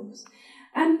themselves.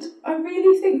 And I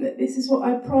really think that this is what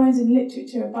I prize in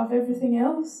literature above everything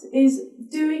else, is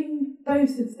doing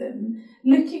both of them,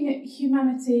 looking at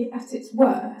humanity at its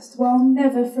worst, while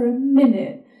never for a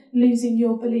minute losing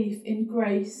your belief in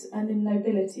grace and in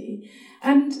nobility.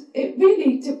 And it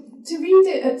really, to read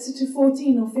it at sort of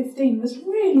 14 or 15 was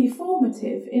really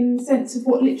formative in the sense of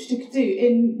what literature could do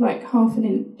in like half an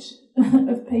inch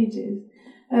of pages.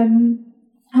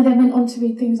 I then went on to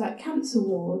read things like Cancer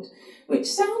Ward, which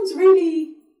sounds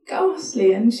really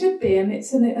ghastly and should be, and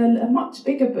it's a much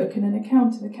bigger book and an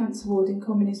account of a cancer ward in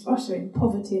communist Russia, in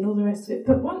poverty and all the rest of it.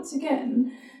 But once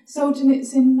again,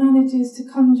 Solzhenitsyn manages to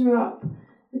conjure up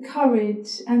the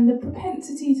courage and the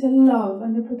propensity to love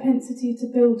and the propensity to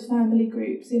build family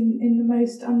groups in the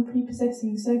most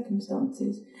unprepossessing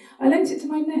circumstances. I lent it to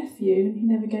my nephew and he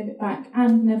never gave it back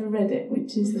and never read it,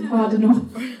 which is the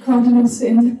cardinal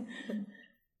sin.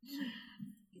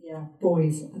 Yeah,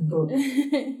 boys and books.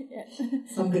 Yeah.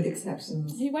 Some good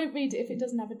exceptions. He won't read it if it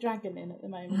doesn't have a dragon in at the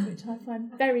moment, which I find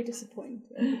very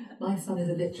disappointing. My son is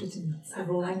illiterate in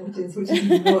several languages, which is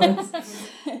even worse.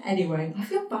 Anyway, I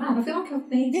feel bad. I feel like I've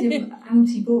made him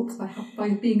anti-books by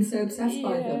being so obsessed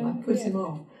by them. I put him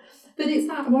off. But it's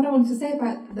that. What I wanted to say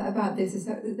about this is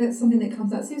that that's something that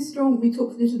comes out so strong. We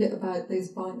talked a little bit about those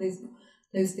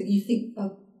things you think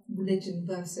of religion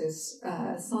versus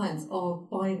science are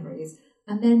binaries.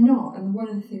 And they're not. And one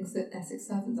of the things that Essex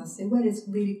Serpent does say, well, it's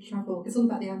really trouble. It's all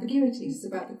about the ambiguities. It's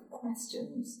about the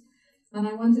questions. And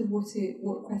I wondered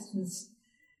what questions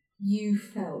you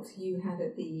felt you had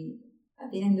at the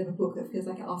end of a book that feels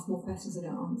like it asks more questions than it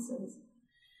answers.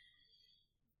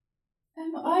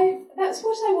 That's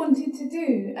what I wanted to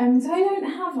do. So I don't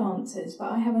have answers,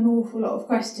 but I have an awful lot of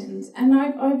questions. And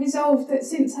I resolved that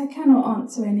since I cannot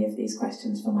answer any of these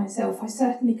questions for myself, I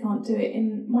certainly can't do it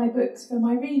in my books for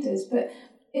my readers. But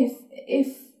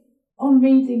if on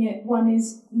reading it one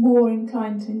is more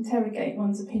inclined to interrogate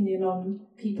one's opinion on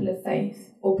people of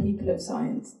faith or people of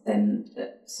science, then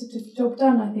that's sort of job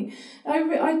done, I think.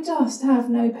 I just have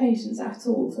no patience at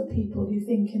all for people who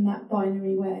think in that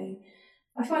binary way.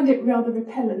 I find it rather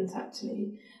repellent,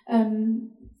 actually.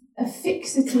 A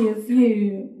fixity of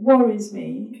view worries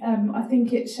me. I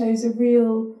think it shows a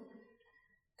real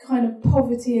kind of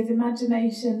poverty of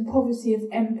imagination, poverty of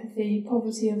empathy,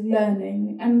 poverty of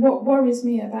learning. And what worries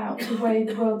me about the way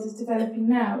the world is developing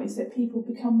now is that people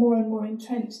become more and more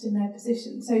entrenched in their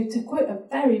position. So to quote a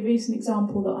very recent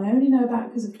example that I only know about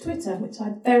because of Twitter, which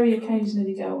I very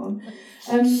occasionally go on,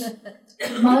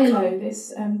 Milo,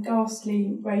 this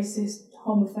ghastly, racist,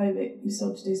 homophobic,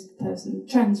 misogynist person,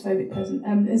 transphobic person,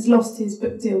 has lost his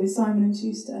book deal with Simon &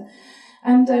 Schuster.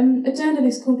 And a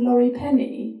journalist called Laurie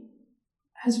Penny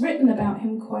has written about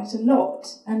him quite a lot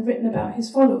and written about his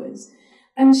followers.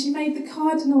 And she made the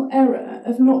cardinal error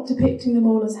of not depicting them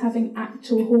all as having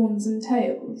actual horns and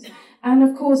tails. And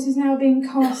of course is now being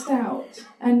cast out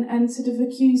and sort of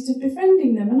accused of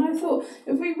befriending them. And I thought,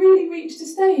 if we really reached a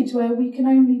stage where we can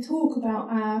only talk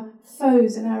about our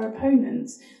foes and our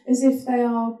opponents as if they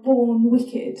are born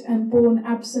wicked and born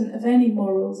absent of any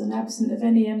morals and absent of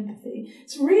any empathy,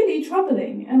 it's really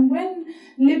troubling. And when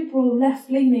liberal,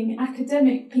 left-leaning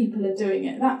academic people are doing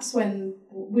it, that's when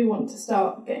we want to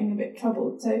start getting a bit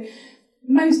troubled. So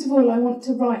most of all, I want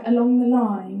to write along the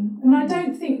line, and I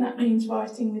don't think that means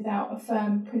writing without a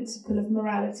firm principle of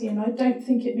morality, and I don't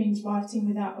think it means writing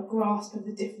without a grasp of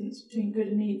the difference between good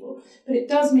and evil, but it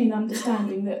does mean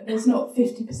understanding that there's not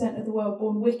 50% of the world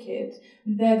born wicked,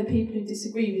 and they're the people who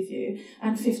disagree with you,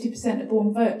 and 50% are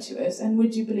born virtuous, and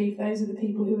would you believe those are the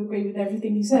people who agree with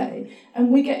everything you say?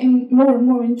 And we're getting more and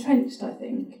more entrenched, I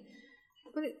think.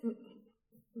 But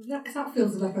that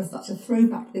feels like such a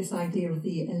throwback, this idea of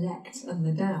the elect and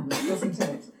the damned, doesn't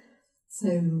it? So,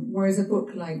 whereas a book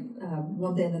like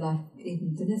One Day in the Life of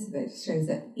Eden Denisovich shows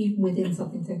that even within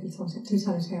something totally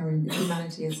totalitarian,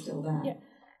 humanity is still there. Yeah.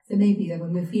 So maybe that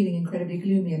when we're feeling incredibly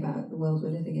gloomy about the world we're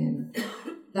living in,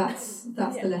 that's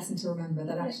the lesson to remember,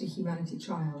 that actually humanity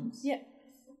triumphs. Yeah.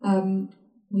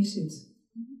 We should.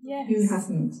 Yes. Who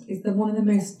hasn't? Is one of the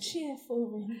most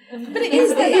cheerful. But it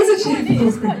is a cheerful. It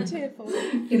is quite cheerful.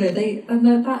 You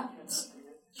know, that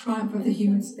triumph of the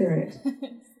human spirit.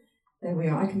 there we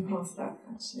are. I can pass that,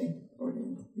 actually.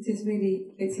 Brilliant. It's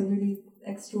a really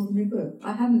extraordinary book.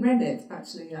 I hadn't read it,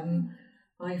 actually, and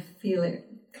I feel it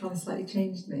kind of slightly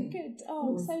changed me. Good.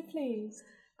 Oh, I'm so pleased.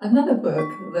 Another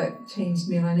book that changed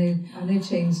me, and I know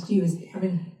changed you, is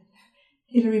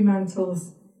Hilary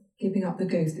Mantel's Giving Up the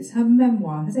Ghost. It's her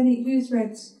memoir. Who's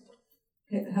read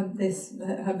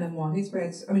her memoir? Who's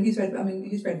read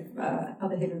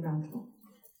other Hilary Mantel?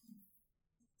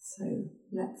 So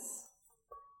let's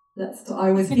talk.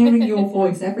 I was hearing your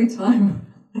voice every time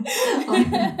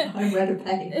I read a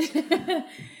page.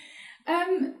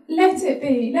 Let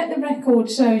the record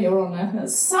show, Your Honour, that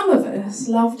some of us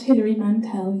loved Hilary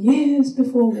Mantel years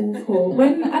before Wolf Hall.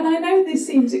 And I know this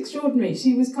seems extraordinary.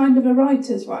 She was kind of a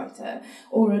writer's writer,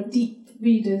 or a deep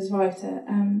reader's writer.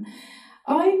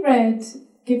 I read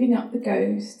Giving Up the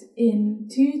Ghost in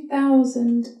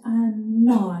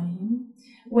 2009,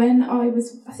 when I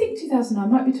was, I think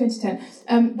 2009, might be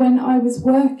 2010, when I was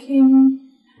working.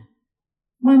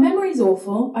 My memory's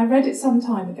awful. I read it some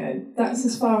time ago. That's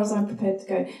as far as I'm prepared to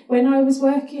go. When I was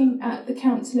working at the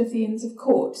Council of the Inns of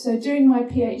Court, so during my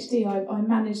PhD, I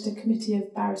managed a committee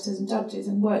of barristers and judges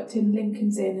and worked in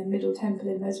Lincoln's Inn and Middle Temple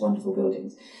in those wonderful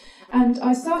buildings. And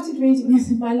I started reading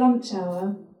this in my lunch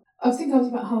hour. I think I was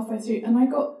about halfway through, and I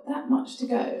got that much to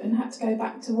go and had to go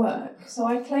back to work. So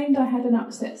I claimed I had an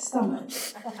upset stomach,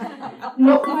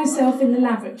 locked myself in the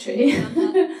lavatory,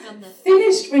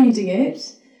 finished reading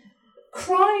it,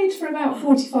 cried for about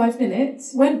 45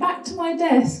 minutes, went back to my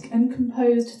desk and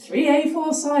composed 3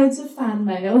 A4 sides of fan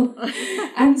mail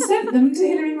and sent them to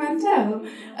Hilary Mantel.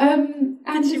 And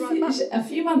a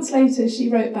few months later, she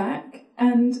wrote back,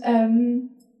 and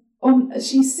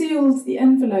she sealed the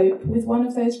envelope with one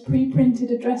of those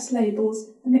pre-printed address labels,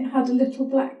 and it had a little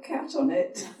black cat on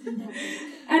it.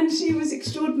 And she was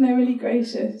extraordinarily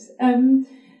gracious.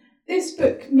 This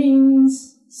book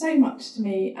means so much to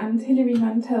me, and Hilary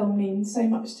Mantel means so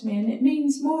much to me, and it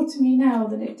means more to me now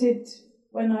than it did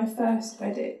when I first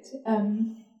read it.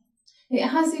 It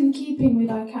has, in keeping with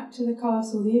I Capture the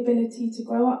Castle, the ability to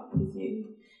grow up with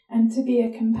you and to be a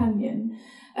companion.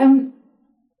 In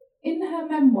her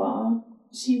memoir,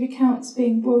 she recounts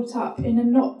being brought up in a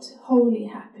not wholly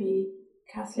happy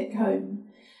Catholic home,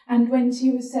 and when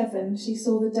she was 7, she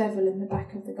saw the devil in the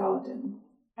back of the garden.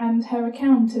 And her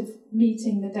account of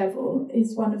meeting the devil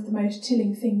is one of the most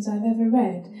chilling things I've ever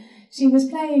read. She was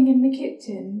playing in the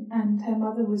kitchen and her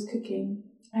mother was cooking,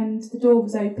 and the door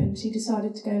was open. She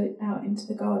decided to go out into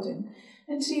the garden,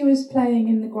 and she was playing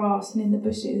in the grass and in the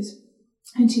bushes,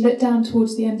 and she looked down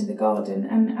towards the end of the garden,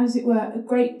 and as it were, a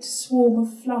great swarm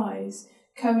of flies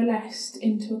coalesced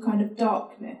into a kind of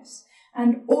darkness.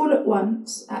 And all at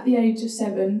once, at the age of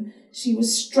 7, she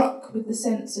was struck with the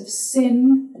sense of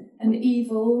sin and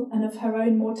evil and of her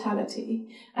own mortality.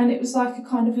 And it was like a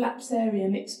kind of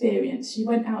Lapsarian experience. She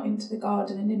went out into the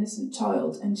garden, an innocent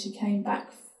child, and she came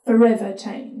back forever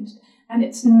changed. And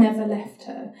it's never left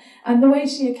her. And the way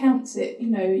she accounts it,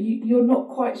 you're not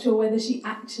quite sure whether she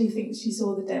actually thinks she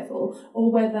saw the devil,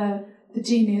 or whether the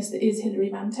genius that is Hilary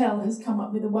Mantel has come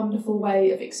up with a wonderful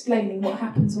way of explaining what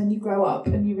happens when you grow up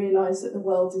and you realise that the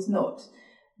world is not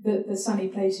the sunny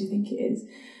place you think it is.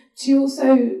 She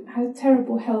also has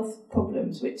terrible health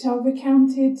problems, which are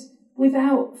recounted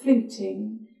without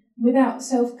flinching, without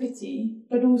self-pity,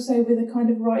 but also with a kind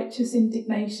of righteous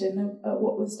indignation at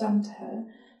what was done to her.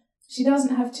 She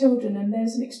doesn't have children, and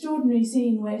there's an extraordinary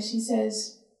scene where she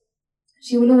says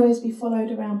she will always be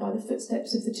followed around by the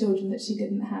footsteps of the children that she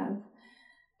didn't have.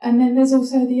 And then there's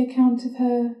also the account of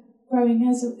her growing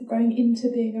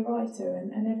into being a writer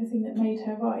and everything that made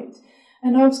her write.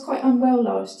 And I was quite unwell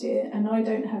last year, and I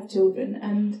don't have children,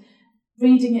 and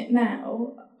reading it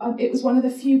now, it was one of the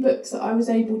few books that I was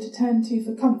able to turn to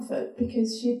for comfort,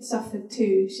 because she'd suffered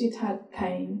too. She'd had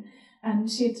pain, and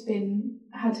she'd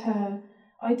had her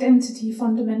identity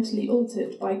fundamentally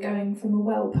altered by going from a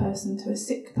well person to a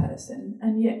sick person,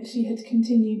 and yet she had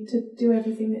continued to do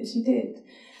everything that she did.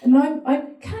 And I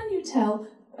can you tell,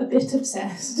 a bit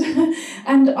obsessed.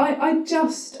 And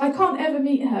I can't ever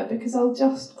meet her because I'll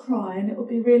just cry and it will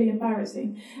be really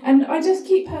embarrassing. And I just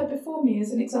keep her before me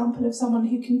as an example of someone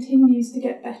who continues to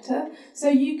get better. So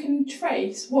you can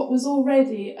trace what was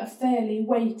already a fairly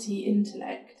weighty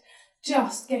intellect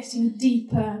just getting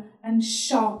deeper and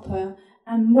sharper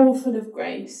and more full of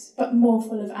grace, but more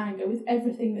full of anger with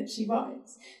everything that she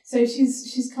writes. So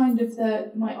she's kind of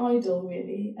my idol,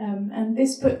 really. And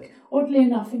this book, oddly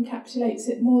enough, encapsulates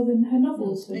it more than her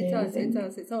novels for me. It does.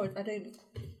 It's odd.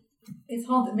 it's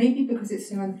hard, maybe because it's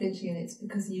so unflinching and it's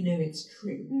because you know it's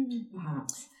true,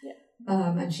 perhaps. Yeah.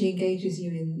 And she engages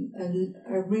you in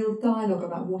a real dialogue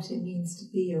about what it means to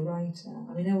be a writer.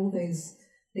 I mean, all those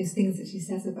things that she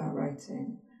says about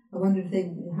writing. I wondered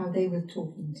how they were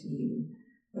talking to you,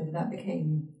 whether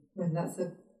that's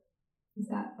a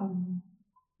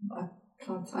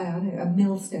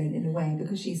millstone in a way,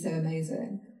 because she's so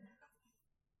amazing.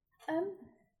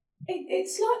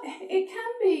 It's like, it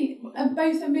can be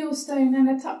both a millstone and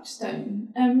a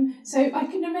touchstone. So I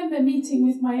can remember meeting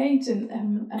with my agent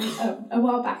a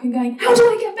while back and going, how do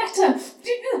I get better?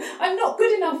 I'm not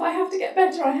good enough, I have to get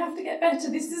better,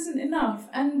 this isn't enough.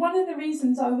 And one of the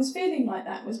reasons I was feeling like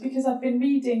that was because I've been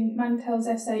reading Mantel's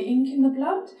essay Ink in the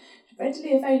Blood,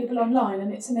 readily available online,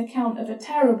 and it's an account of a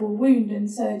terrible wound and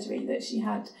surgery that she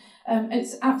had.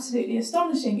 It's absolutely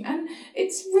astonishing, and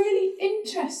it's really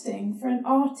interesting for an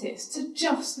artist to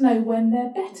just know when they're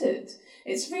bettered.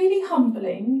 It's really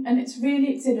humbling and it's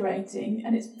really exhilarating,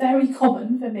 and it's very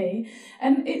common for me,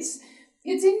 and it's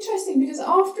interesting because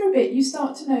after a bit you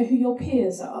start to know who your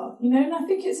peers are, and I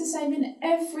think it's the same in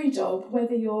every job,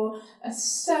 whether you're a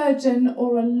surgeon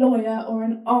or a lawyer or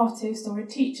an artist or a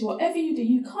teacher, whatever you do,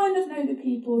 you kind of know the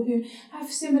people who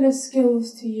have similar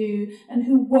skills to you and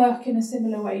who work in a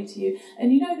similar way to you,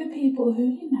 and you know the people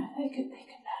who, they could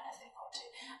learn a thing or two,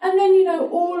 and then you know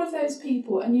all of those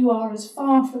people and you are as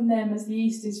far from them as the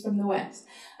East is from the West.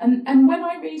 And when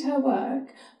I read her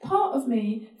work, part of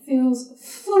me feels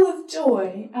full of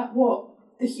joy at what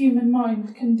the human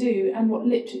mind can do and what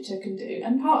literature can do.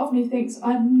 And part of me thinks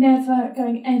I'm never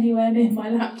going anywhere near my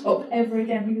laptop ever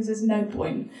again because there's no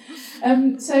point.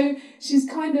 So she's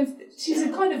a kind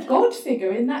of God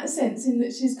figure in that sense, in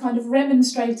that she's kind of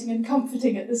remonstrating and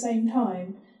comforting at the same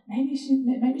time. Maybe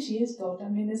she is God. I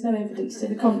mean, there's no evidence to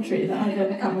the contrary that I've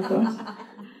ever come across.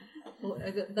 Well,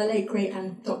 the late great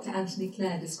Dr. Anthony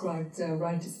Clare described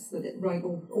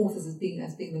authors as being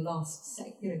the last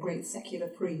great secular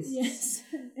priests. Yes.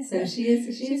 So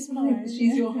she's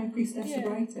your high priestess of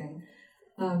writing.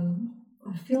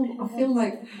 I feel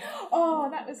like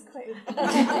that was quick.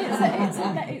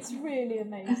 It's really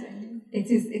amazing. It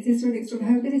is really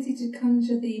extraordinary. Her ability to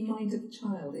conjure the mind of a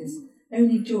child is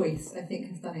only Joyce, I think,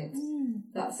 has done it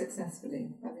that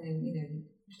successfully. I mean,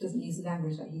 she doesn't use the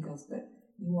language like he does, but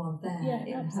you are there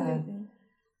in absolutely. Her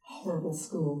horrible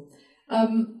school.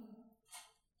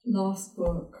 Last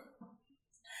book.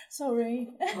 Sorry.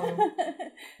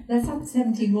 Let's have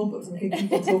 17 more books and we can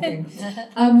keep on talking.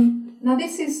 Now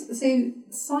this is so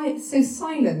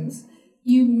Silence.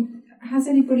 Has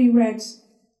anybody read?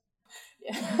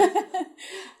 Yeah.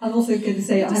 I'm also going to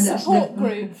say a support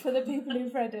group for the people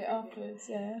who've read it afterwards.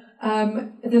 Yeah.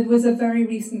 There was a very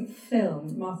recent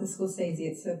film, Martyrs.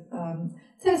 It's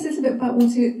tell us a little bit about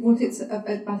what it's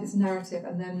about its narrative,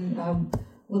 and then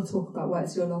we'll talk about why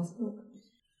it's your last book.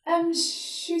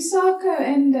 Shusaku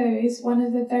Endo is one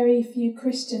of the very few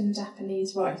Christian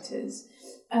Japanese writers,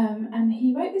 and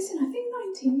he wrote this in, I think,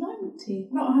 1990,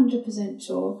 not 100%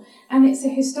 sure, and it's a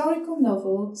historical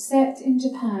novel set in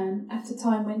Japan at a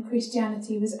time when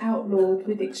Christianity was outlawed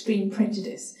with extreme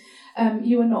prejudice.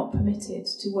 You are not permitted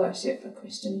to worship a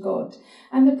Christian god,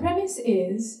 and the premise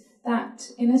is that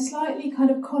in a slightly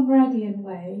kind of Conradian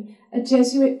way, a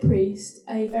Jesuit priest,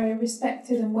 a very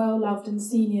respected and well-loved and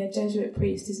senior Jesuit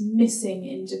priest, is missing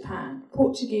in Japan,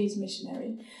 Portuguese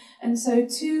missionary. And so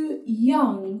 2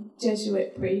 young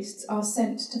Jesuit priests are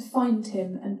sent to find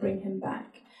him and bring him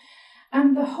back.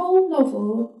 And the whole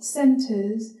novel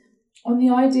centres on the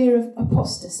idea of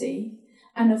apostasy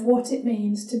and of what it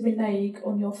means to renege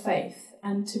on your faith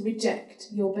and to reject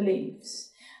your beliefs.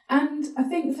 And I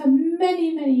think for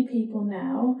many, many people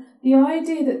now, the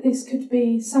idea that this could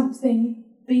be something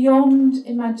beyond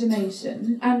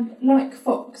imagination and, like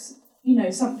Foxe,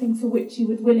 something for which you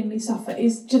would willingly suffer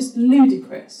is just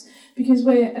ludicrous, because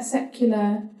we're a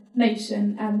secular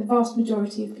nation and the vast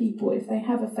majority of people, if they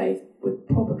have a faith, would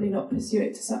probably not pursue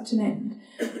it to such an end.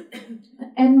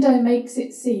 Endo makes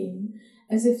it seem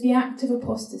as if the act of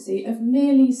apostasy, of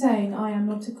merely saying I am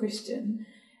not a Christian,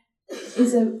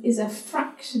 is a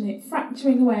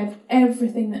fracturing away of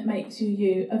everything that makes you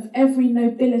you, of every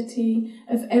nobility,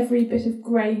 of every bit of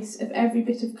grace, of every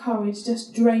bit of courage,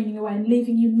 just draining away and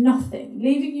leaving you nothing,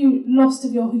 leaving you lost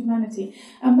of your humanity.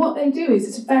 And what they do is,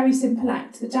 it's a very simple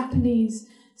act. The Japanese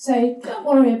say, don't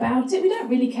worry about it, we don't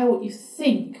really care what you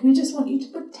think, we just want you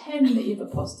to pretend that you've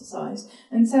apostatized.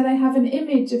 And so they have an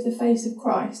image of the face of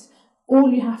Christ.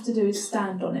 All you have to do is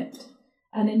stand on it.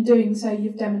 And in doing so,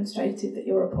 you've demonstrated that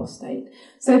you're apostate.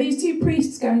 So these two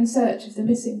priests go in search of the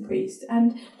missing priest,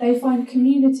 and they find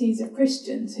communities of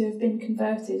Christians who have been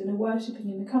converted and are worshipping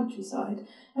in the countryside.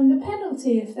 And the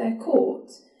penalty if they're caught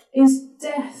is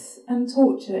death and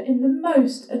torture in the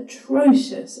most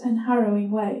atrocious and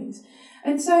harrowing ways.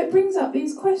 And so it brings up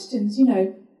these questions,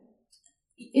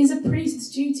 is a priest's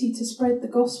duty to spread the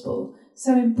gospel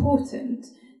so important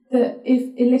that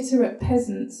if illiterate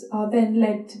peasants are then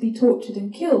led to be tortured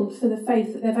and killed for the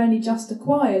faith that they've only just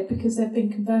acquired because they've been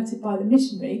converted by the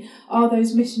missionary, are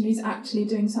those missionaries actually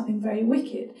doing something very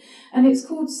wicked? And it's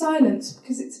called Silence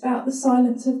because it's about the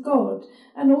silence of God.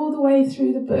 And all the way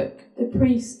through the book, the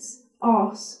priests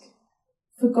ask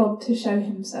for God to show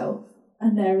himself,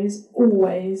 and there is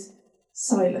always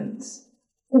silence.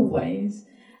 Always.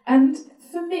 And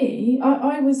for me,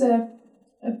 I was a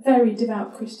very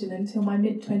devout Christian until my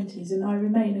mid-20s, and I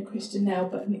remain a Christian now,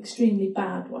 but an extremely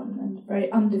bad one, and a very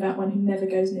undevout one who never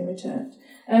goes near a church.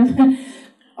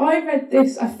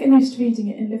 I finished reading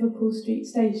it in Liverpool Street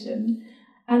Station,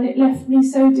 and it left me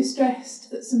so distressed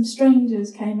that some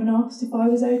strangers came and asked if I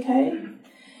was okay,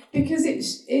 because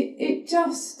it's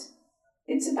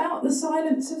about the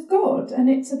silence of God, and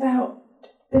it's about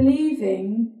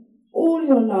believing all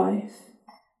your life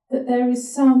that there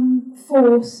is some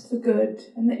force for good,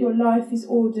 and that your life is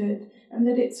ordered, and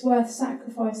that it's worth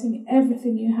sacrificing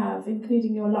everything you have,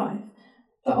 including your life.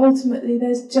 But ultimately,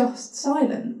 there's just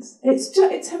silence. It's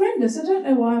horrendous. I don't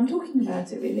know why I'm talking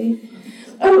about it, really.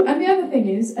 Oh, and the other thing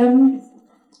is,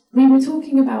 we were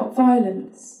talking about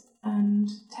violence and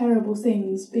terrible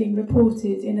things being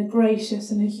reported in a gracious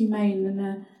and a humane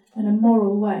and a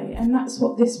moral way, and that's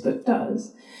what this book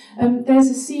does. There's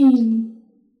a scene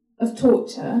of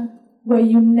torture where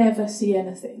you never see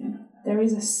anything. There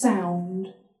is a sound,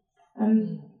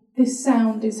 and this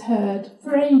sound is heard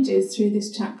for ages through this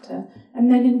chapter,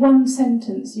 and then in one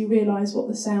sentence you realise what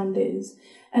the sound is,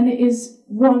 and it is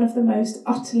one of the most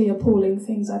utterly appalling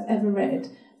things I've ever read,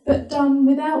 but done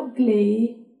without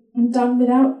glee, and done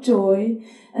without joy,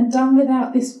 and done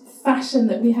without this fashion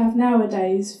that we have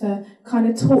nowadays for kind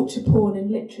of torture porn in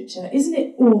literature. Isn't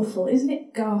it awful? Isn't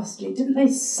it ghastly? Didn't they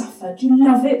suffer? Do you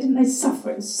love it? Didn't they suffer?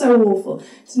 It was so awful.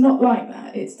 It's not like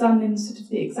that. It's done in sort of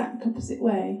the exact opposite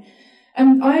way.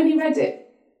 I only read it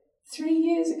 3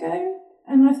 years ago,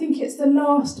 and I think it's the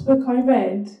last book I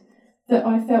read that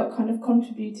I felt kind of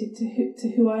contributed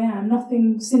to who I am.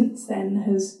 Nothing since then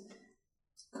has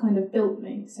kind of built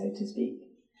me, so to speak.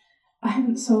 I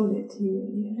haven't sold it to you,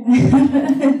 really. I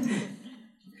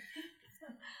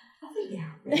think you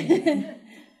have, really.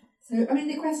 So, I mean,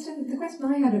 the question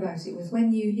I had about it was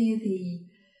when you hear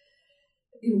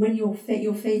when your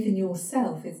faith in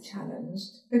yourself is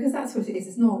challenged, because that's what it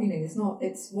is.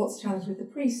 It's what's challenged with the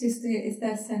priest is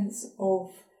their sense of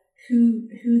who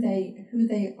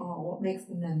they are, what makes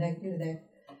them them.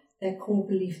 Their core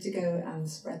belief to go and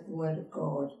spread the word of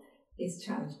God is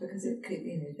challenged because it could,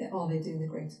 are they doing the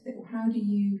greater thing? How do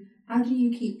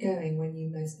you keep going when you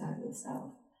most doubt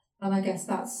yourself? And I guess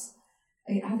that's,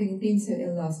 having been so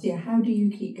ill last year, how do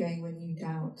you keep going when you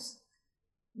doubt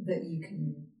that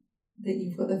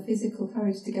you've got the physical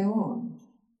courage to go on?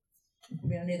 I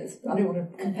mean, I don't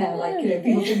want to compare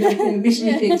people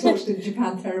missionaries being tortured in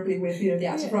Japan terribly with the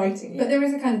act of writing, but there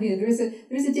is a kind of there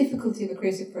is a difficulty of a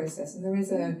creative process, and there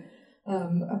is a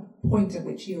point at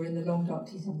which you're in the long dark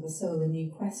detail of the soul and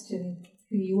you question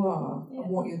who you are and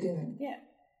what you're doing. Yeah.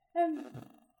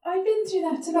 I've been through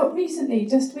that a lot recently,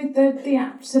 just with the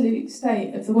absolute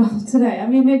state of the world today. I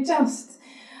mean,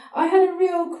 I had a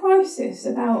real crisis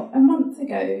about a month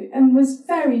ago and was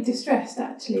very distressed,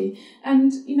 actually.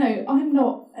 And, I'm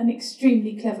not an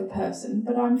extremely clever person,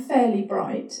 but I'm fairly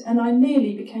bright, and I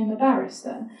nearly became a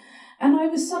barrister. And I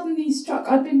was suddenly struck.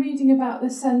 I'd been reading about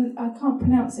I can't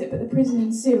pronounce it, but the prison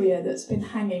in Syria that's been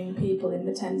hanging people in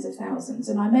the tens of thousands.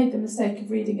 And I made the mistake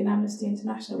of reading an Amnesty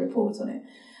International report on it.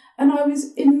 And I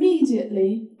was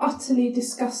immediately, utterly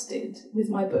disgusted with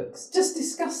my books. Just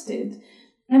disgusted.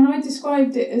 And I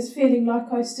described it as feeling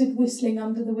like I stood whistling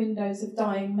under the windows of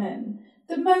dying men.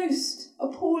 The most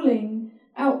appalling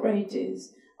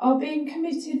outrages are being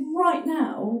committed right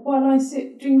now while I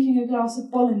sit drinking a glass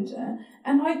of Bollinger,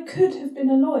 and I could have been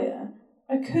a lawyer.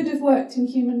 I could have worked in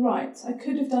human rights. I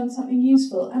could have done something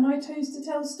useful, and I chose to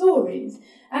tell stories.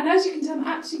 And as you can tell, I'm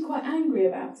actually quite angry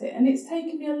about it, and it's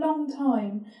taken me a long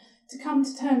time to come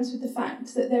to terms with the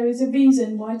fact that there is a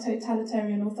reason why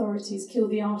totalitarian authorities kill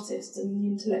the artists and the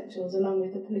intellectuals along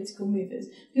with the political movers,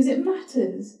 because it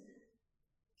matters.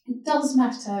 It does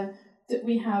matter that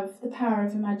we have the power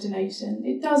of imagination.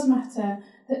 It does matter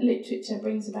that literature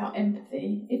brings about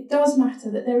empathy. It does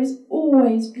matter that there is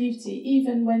always beauty,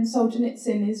 even when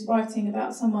Solzhenitsyn is writing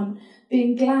about someone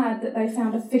being glad that they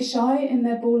found a fisheye in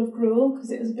their bowl of gruel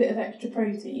because it was a bit of extra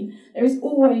protein. There is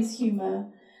always humour.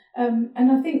 And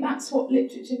I think that's what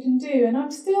literature can do. And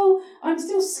I'm still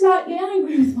slightly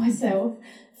angry with myself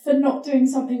for not doing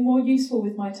something more useful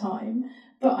with my time.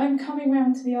 But I'm coming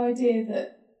round to the idea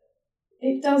that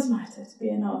it does matter to be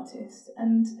an artist.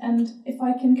 And if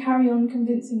I can carry on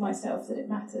convincing myself that it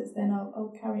matters, then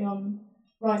I'll carry on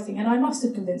writing. And I must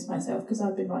have convinced myself because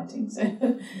I've been writing. So,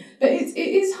 but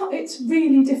it's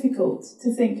really difficult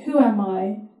to think, who am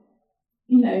I?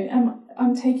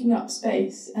 I'm taking up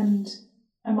space, and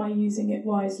am I using it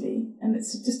wisely? And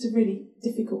it's just a really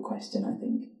difficult question, I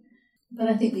think. But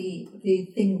I think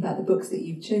the thing about the books that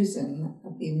you've chosen,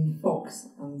 in Foxe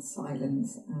and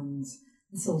Silence and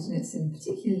Solzhenitsyn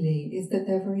particularly, is that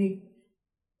they're very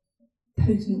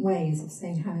potent ways of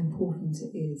saying how important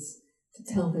it is to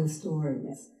tell those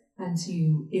stories and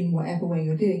to, in whatever way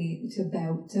you're doing it, to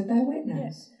bear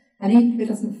witness. And even if it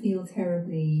doesn't feel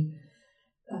terribly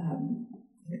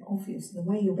obvious in the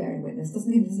way you're bearing witness, doesn't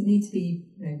need to be,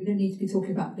 we don't need to be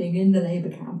talking about being in the labour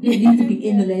camp. You don't need to be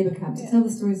in the labour camp to tell the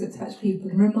stories that touch people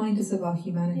and remind us of our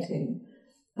humanity.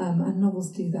 And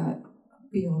novels do that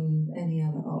beyond any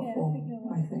other art form,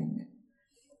 I think.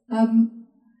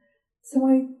 So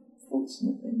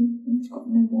fortunately, we've got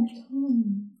no more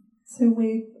time. So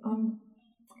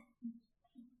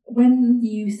when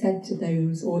you said to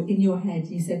those, or in your head,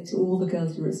 you said to all the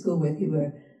girls you were at school with who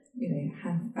were,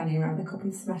 fanning around a copy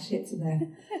of Smash Hits and their,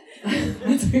 I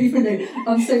don't even know,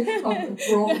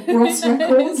 Bros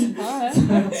Records.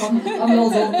 I'm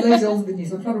loads older than you,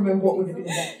 so I'm trying to remember what would have been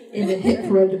in the hit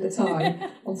parade at the time,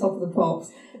 on top of the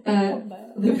pops.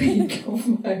 The big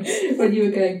combo, when you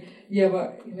were going,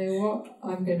 but you know what,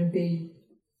 I'm going to be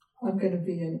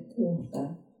an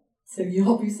author. So your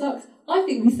hobby sucks. I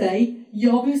think we say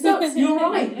your hobby sucks. You're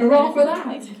right. Hurrah for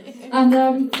that.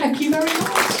 And thank you very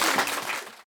much.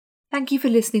 Thank you for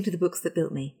listening to The Books That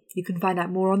Built Me. You can find out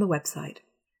more on the website,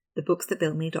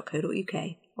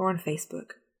 thebooks.builtme.co.uk, or on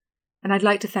Facebook. And I'd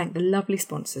like to thank the lovely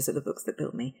sponsors of The Books That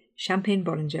Built Me, Champagne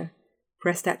Bollinger,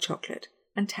 Prestat Chocolate,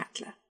 and Tatler.